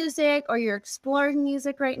done music or you're exploring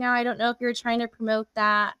music right now. I don't know if you're trying to promote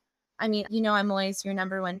that. I mean, I'm always your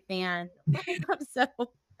number one fan. So,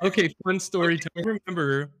 Okay, fun story time. I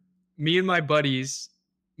remember me and my buddies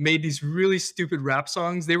made these really stupid rap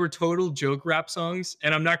songs. They were total joke rap songs,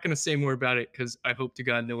 and I'm not gonna say more about it because I hope to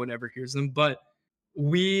God no one ever hears them. But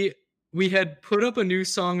we we had put up a new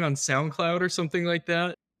song on SoundCloud or something like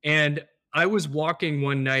that, and I was walking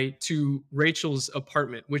one night to Rachel's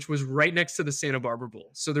apartment, which was right next to the Santa Barbara Bowl.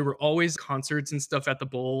 So there were always concerts and stuff at the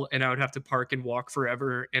bowl, and I would have to park and walk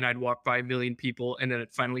forever, and I'd walk by a million people, and then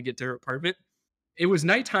I'd finally get to her apartment. It was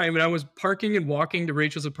nighttime, and I was parking and walking to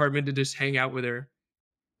Rachel's apartment to just hang out with her.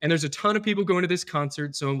 And there's a ton of people going to this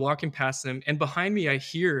concert, so I'm walking past them, and behind me, I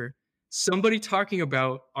hear somebody talking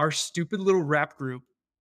about our stupid little rap group,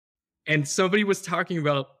 and somebody was talking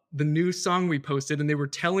about the new song we posted, and they were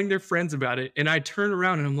telling their friends about it, and I turn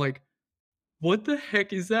around and I'm like, "What the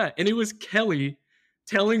heck is that?" And it was Kelly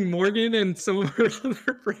telling Morgan and some of her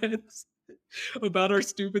other friends about our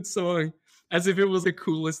stupid song as if it was the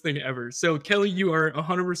coolest thing ever. So Kelly, you are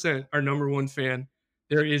 100% our number one fan.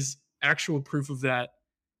 There is actual proof of that,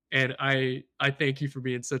 and I thank you for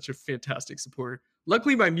being such a fantastic supporter.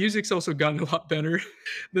 Luckily, my music's also gotten a lot better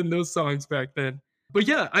than those songs back then. But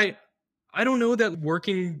yeah, I don't know that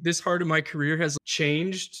working this hard in my career has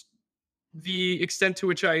changed the extent to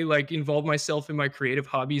which I like involve myself in my creative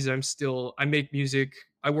hobbies. I make music.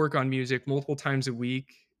 I work on music multiple times a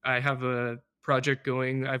week. I have a project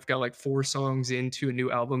going. I've got like 4 songs into a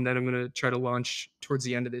new album that I'm going to try to launch towards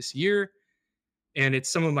the end of this year. And it's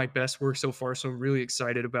some of my best work so far. So I'm really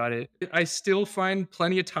excited about it. I still find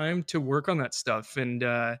plenty of time to work on that stuff.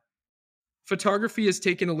 And photography has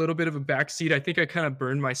taken a little bit of a backseat. I think I kind of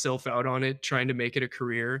burned myself out on it, trying to make it a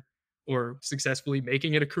career or successfully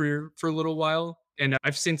making it a career for a little while. And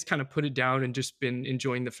I've since kind of put it down and just been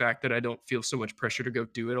enjoying the fact that I don't feel so much pressure to go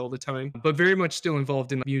do it all the time, but very much still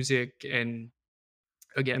involved in music. And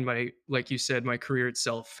again, like you said, my career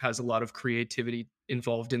itself has a lot of creativity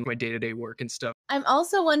involved in my day to day work and stuff. I'm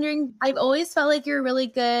also wondering, I've always felt like you're really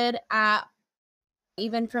good at,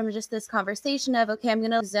 even from just this conversation of, okay, I'm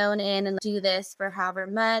going to zone in and do this for however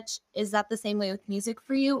much. Is that the same way with music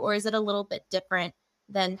for you, or is it a little bit different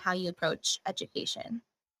than how you approach education?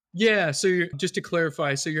 Yeah. So just to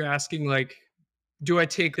clarify, so you're asking like, do I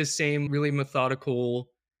take the same really methodical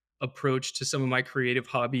approach to some of my creative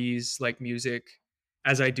hobbies like music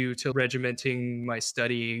as I do to regimenting my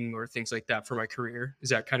studying or things like that for my career? Is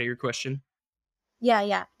that kind of your question? Yeah,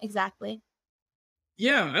 yeah, exactly.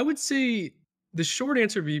 Yeah, I would say the short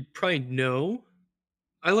answer would be probably no.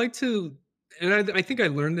 I like to, and I think I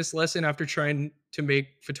learned this lesson after trying to make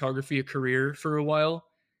photography a career for a while.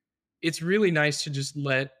 It's really nice to just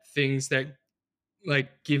let things that like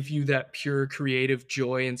give you that pure creative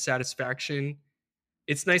joy and satisfaction.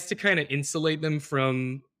 It's nice to kind of insulate them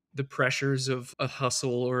from the pressures of a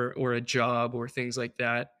hustle or a job or things like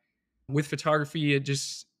that. With photography, it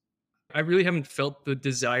just I really haven't felt the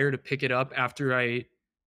desire to pick it up after I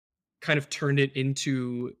kind of turned it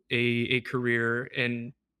into a career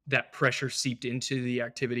and that pressure seeped into the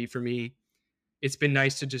activity for me. It's been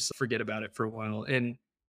nice to just forget about it for a while. And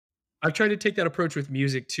I've tried to take that approach with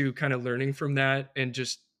music too, kind of learning from that and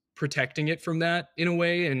just protecting it from that in a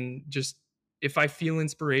way. And just if I feel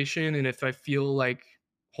inspiration and if I feel like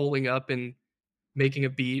holding up and making a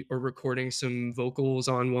beat or recording some vocals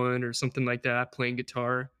on one or something like that, playing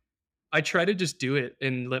guitar, I try to just do it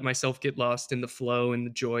and let myself get lost in the flow and the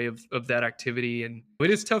joy of that activity. And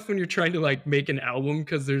it is tough when you're trying to like make an album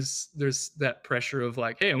because there's that pressure of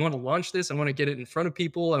like, hey, I want to launch this, I want to get it in front of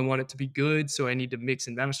people, I want it to be good, so I need to mix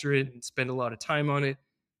and master it and spend a lot of time on it.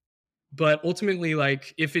 But ultimately,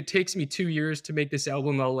 like, if it takes me 2 years to make this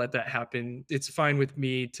album, I'll let that happen. It's fine with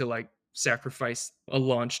me to, like, sacrifice a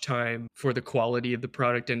launch time for the quality of the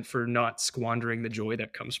product and for not squandering the joy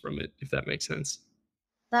that comes from it, if that makes sense.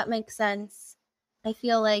 That makes sense. I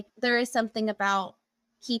feel like there is something about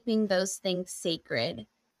keeping those things sacred,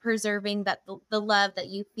 preserving the love that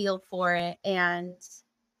you feel for it. And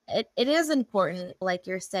it is important, like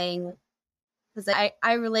you're saying, because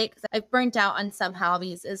I relate because I've burnt out on some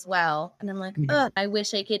hobbies as well. And I'm like, Mhm. oh, I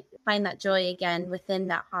wish I could find that joy again within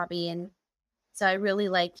that hobby. And so I really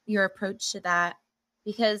like your approach to that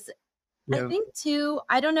because I Yeah. think too,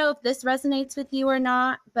 I don't know if this resonates with you or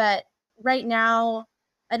not, but right now,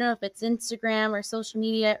 I don't know if it's Instagram or social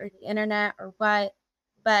media or the internet or what,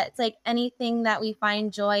 but it's like anything that we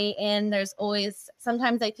find joy in, there's always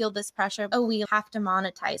sometimes I feel this pressure of, oh, we have to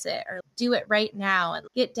monetize it or do it right now and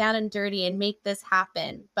get down and dirty and make this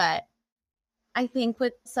happen. But I think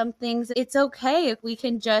with some things, it's okay if we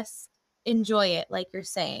can just enjoy it, like you're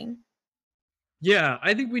saying. Yeah,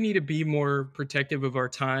 I think we need to be more protective of our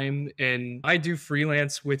time. And I do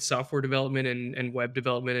freelance with software development and web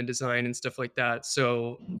development and design and stuff like that.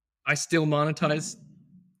 So I still monetize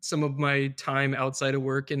some of my time outside of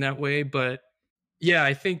work in that way. But yeah,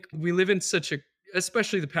 I think we live in such a,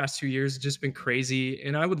 especially the past 2 years, it's just been crazy.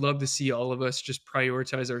 And I would love to see all of us just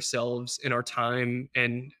prioritize ourselves and our time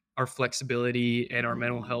and our flexibility and our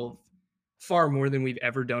mental health far more than we've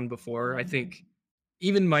ever done before. I think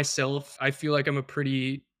even myself, I feel like I'm a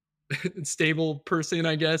pretty stable person,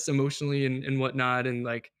 I guess, emotionally and whatnot. And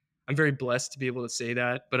like, I'm very blessed to be able to say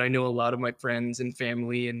that. But I know a lot of my friends and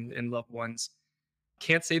family and loved ones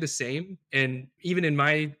can't say the same. And even in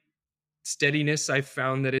my steadiness, I've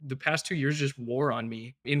found that the past 2 years just wore on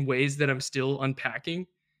me in ways that I'm still unpacking.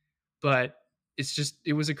 But it's just,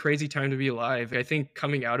 it was a crazy time to be alive. I think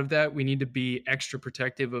coming out of that, we need to be extra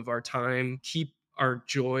protective of our time, keep our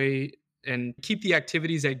joy and keep the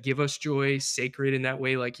activities that give us joy sacred in that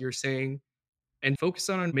way, like you're saying, and focus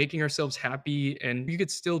on making ourselves happy. And you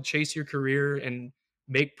could still chase your career and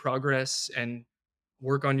make progress and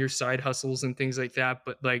work on your side hustles and things like that.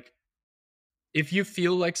 But like, if you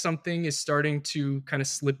feel like something is starting to kind of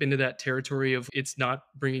slip into that territory of it's not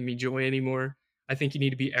bringing me joy anymore, I think you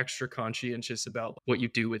need to be extra conscientious about what you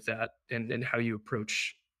do with that and how you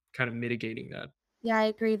approach kind of mitigating that. Yeah, I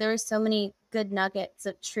agree. There were so many good nuggets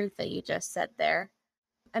of truth that you just said there.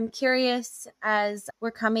 I'm curious as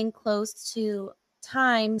we're coming close to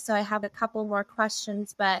time, so I have a couple more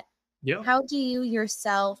questions, but Yeah. how do you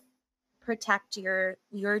yourself protect your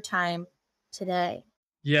time today?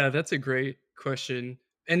 Yeah, that's a great question.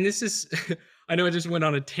 And this is I know I just went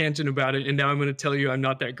on a tangent about it and now I'm going to tell you I'm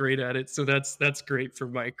not that great at it. So that's great for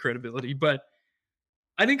my credibility. But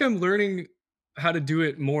I think I'm learning how to do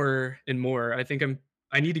it more and more.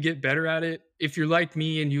 I need to get better at it. If you're like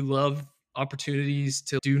me and you love opportunities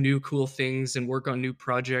to do new cool things and work on new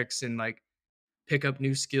projects and like pick up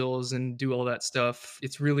new skills and do all that stuff,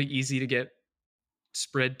 it's really easy to get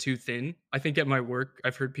spread too thin. I think at my work,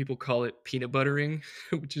 I've heard people call it peanut buttering,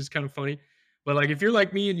 which is kind of funny. But like if you're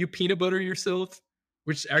like me and you peanut butter yourself,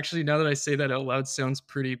 which actually now that I say that out loud sounds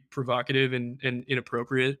pretty provocative and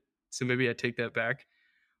inappropriate. So maybe I take that back.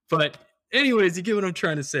 But anyways, you get what I'm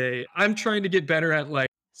trying to say. I'm trying to get better at like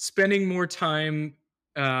spending more time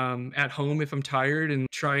at home if I'm tired and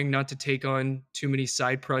trying not to take on too many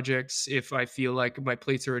side projects if I feel like my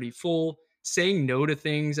plate's already full. Saying no to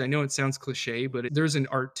things. I know it sounds cliche, but there's an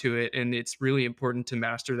art to it. And it's really important to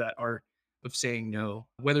master that art of saying no.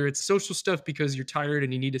 Whether it's social stuff because you're tired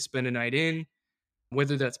and you need to spend a night in,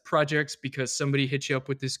 whether that's projects because somebody hits you up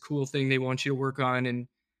with this cool thing they want you to work on and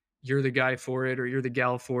you're the guy for it or you're the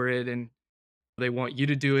gal for it and they want you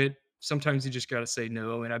to do it. Sometimes you just got to say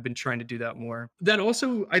no. And I've been trying to do that more. That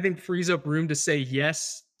also, I think, frees up room to say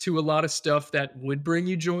yes to a lot of stuff that would bring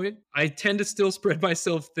you joy. I tend to still spread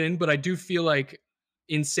myself thin, but I do feel like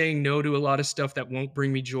in saying no to a lot of stuff that won't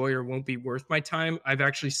bring me joy or won't be worth my time, I've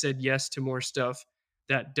actually said yes to more stuff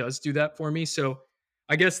that does do that for me. So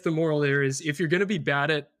I guess the moral there is if you're going to be bad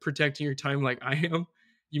at protecting your time like I am,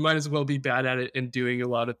 you might as well be bad at it and doing a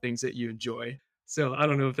lot of things that you enjoy. So I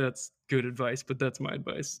don't know if that's good advice, but that's my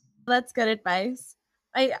advice. That's good advice.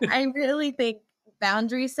 I really think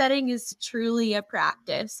boundary setting is truly a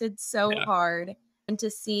practice. It's so Yeah. hard and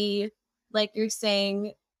to see like you're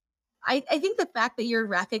saying I think the fact that you're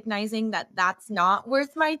recognizing that that's not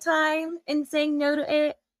worth my time and saying no to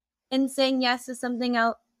it and saying yes to something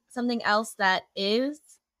else that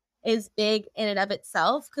is big in and of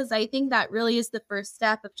itself because I think that really is the first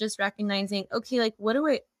step of just recognizing okay like what do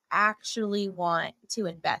I actually want to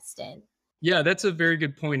invest in Yeah, that's a very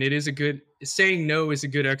good point. It is a good saying no is a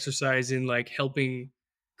good exercise in like helping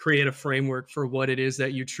create a framework for what it is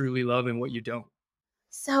that you truly love and what you don't.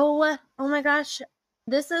 So, oh my gosh,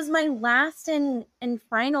 this is my last and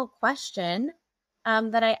final question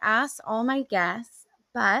that I ask all my guests.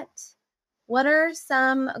 But what are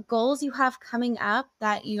some goals you have coming up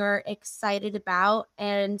that you're excited about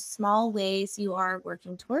and small ways you are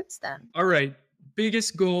working towards them? All right.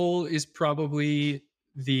 Biggest goal is probably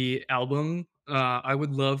the album. I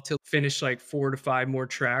would love to finish like 4 to 5 more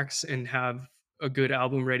tracks and have a good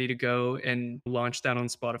album ready to go and launch that on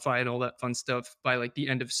Spotify and all that fun stuff by like the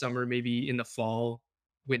end of summer, maybe in the fall,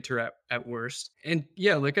 winter at worst. And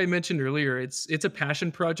yeah, like I mentioned earlier, it's a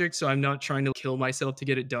passion project, so I'm not trying to kill myself to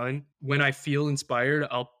get it done. When I feel inspired,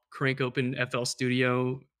 I'll crank open FL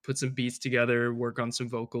Studio, put some beats together, work on some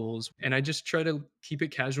vocals, and I just try to keep it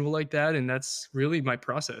casual like that. And that's really my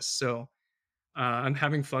process. So I'm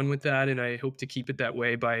having fun with that, and I hope to keep it that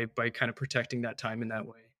way by kind of protecting that time in that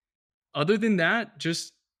way. Other than that,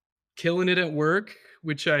 just killing it at work,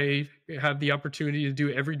 which I have the opportunity to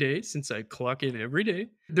do every day since I clock in every day.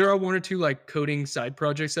 There are 1 or 2 like coding side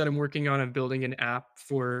projects that I'm working on. I'm building an app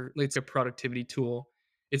for it's a productivity tool.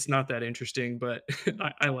 It's not that interesting, but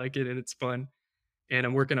I like it and it's fun. And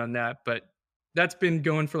I'm working on that. But that's been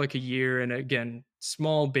going for like a year. And again,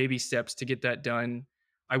 small baby steps to get that done.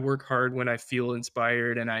 I work hard when I feel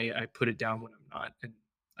inspired and I put it down when I'm not. And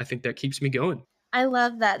I think that keeps me going. I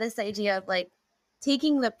love that this idea of like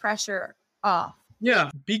taking the pressure off.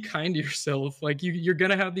 Yeah, be kind to yourself. Like you're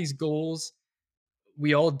gonna have these goals.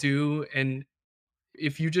 We all do, and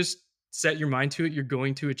if you just set your mind to it, you're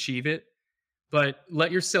going to achieve it. But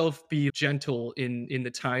let yourself be gentle in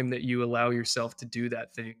the time that you allow yourself to do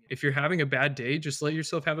that thing. If you're having a bad day, just let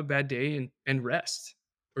yourself have a bad day and rest,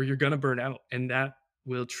 or you're gonna burn out, and that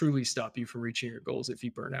will truly stop you from reaching your goals if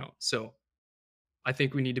you burn out. So I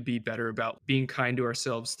think we need to be better about being kind to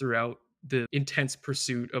ourselves throughout the intense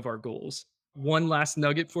pursuit of our goals. One last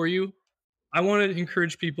nugget for you. I want to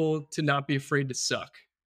encourage people to not be afraid to suck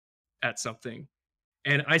at something.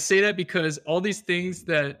 And I say that because all these things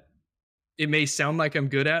that it may sound like I'm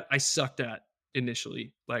good at, I sucked at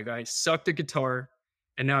initially. Like I sucked at guitar,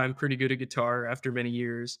 and now I'm pretty good at guitar after many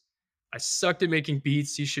years. I sucked at making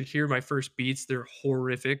beats. You should hear my first beats, they're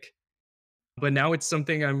horrific. But now it's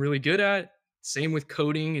something I'm really good at. Same with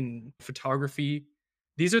coding and photography.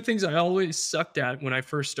 These are things I always sucked at when I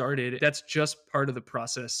first started. That's just part of the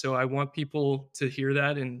process. So I want people to hear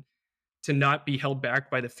that and to not be held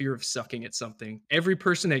back by the fear of sucking at something. Every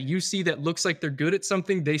person that you see that looks like they're good at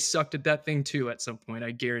something, they sucked at that thing too at some point.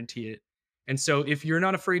 I guarantee it. And so if you're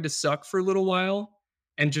not afraid to suck for a little while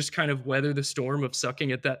and just kind of weather the storm of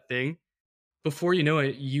sucking at that thing, before you know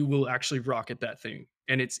it, you will actually rock at that thing.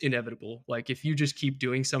 And it's inevitable. Like if you just keep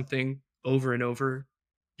doing something over and over,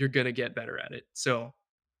 you're going to get better at it. So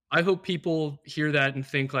I hope people hear that and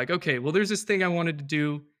think like, okay, well, there's this thing I wanted to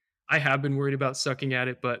do. I have been worried about sucking at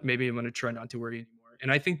it, but maybe I'm going to try not to worry anymore.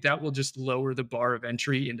 And I think that will just lower the bar of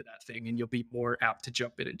entry into that thing and you'll be more apt to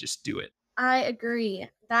jump in and just do it. I agree.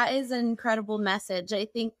 That is an incredible message. I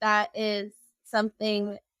think that is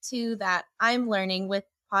something too that I'm learning with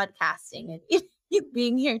podcasting and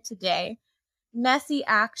being here today. Messy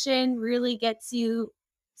action really gets you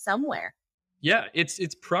somewhere. Yeah, it's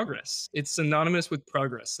progress. It's synonymous with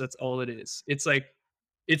progress. That's all it is. It's like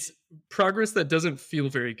it's progress that doesn't feel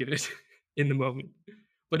very good in the moment,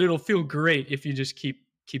 but it'll feel great if you just keep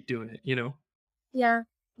doing it, you know? Yeah.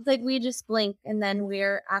 It's like we just blink and then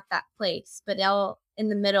we're at that place, but all in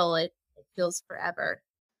the middle, it feels forever.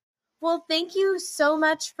 Well, thank you so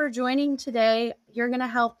much for joining today. You're going to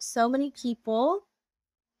help so many people.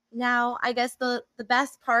 Now, I guess the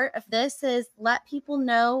best part of this is let people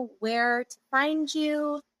know where to find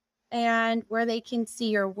you and where they can see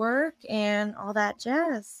your work and all that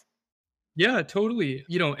jazz. Yeah, totally.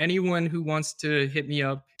 You know, anyone who wants to hit me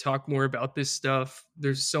up, talk more about this stuff,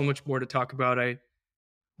 there's so much more to talk about. I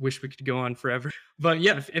wish we could go on forever. But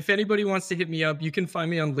yeah, if anybody wants to hit me up, you can find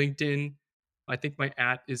me on LinkedIn. I think my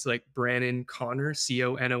at is like Branon Connor,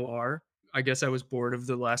 Conor. I guess I was bored of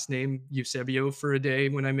the last name Eusebio for a day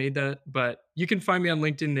when I made that. But you can find me on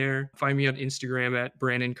LinkedIn there. Find me on Instagram at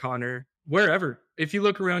Branon Connor, wherever. If you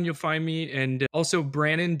look around, you'll find me. And also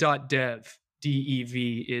Branon.dev.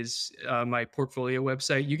 DEV is my portfolio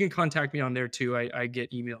website. You can contact me on there too. I get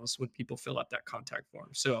emails when people fill out that contact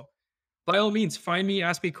form. So by all means, find me,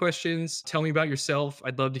 ask me questions, tell me about yourself.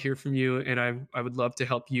 I'd love to hear from you, and I would love to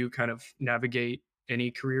help you kind of navigate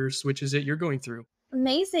any career switches that you're going through.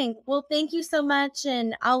 Amazing. Well, thank you so much.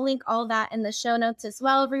 And I'll link all that in the show notes as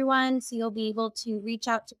well, everyone. So you'll be able to reach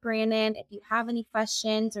out to Branon if you have any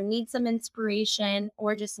questions or need some inspiration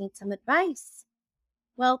or just need some advice.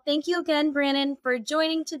 Well, thank you again, Branon, for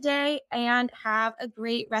joining today and have a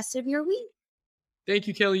great rest of your week. Thank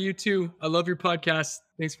you, Kelly. You too. I love your podcast.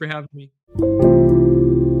 Thanks for having me.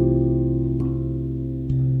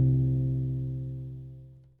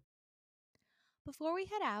 Before we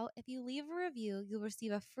head out, if you leave a review, you'll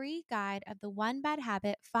receive a free guide of the One Bad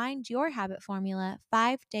Habit Find Your Habit Formula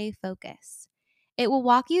 5-day focus. It will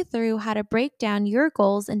walk you through how to break down your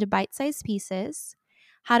goals into bite sized pieces,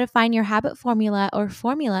 how to find your habit formula or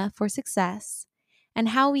formula for success, and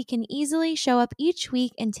how we can easily show up each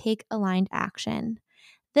week and take aligned action.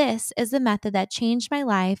 This is the method that changed my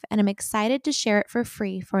life, and I'm excited to share it for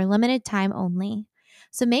free for a limited time only.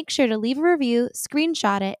 So make sure to leave a review,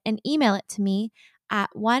 screenshot it, and email it to me at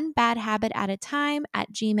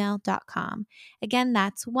onebadhabitatatime@gmail.com. Again,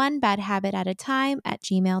 that's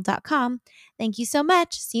onebadhabitatatime@gmail.com. Thank you so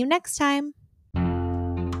much. See you next time.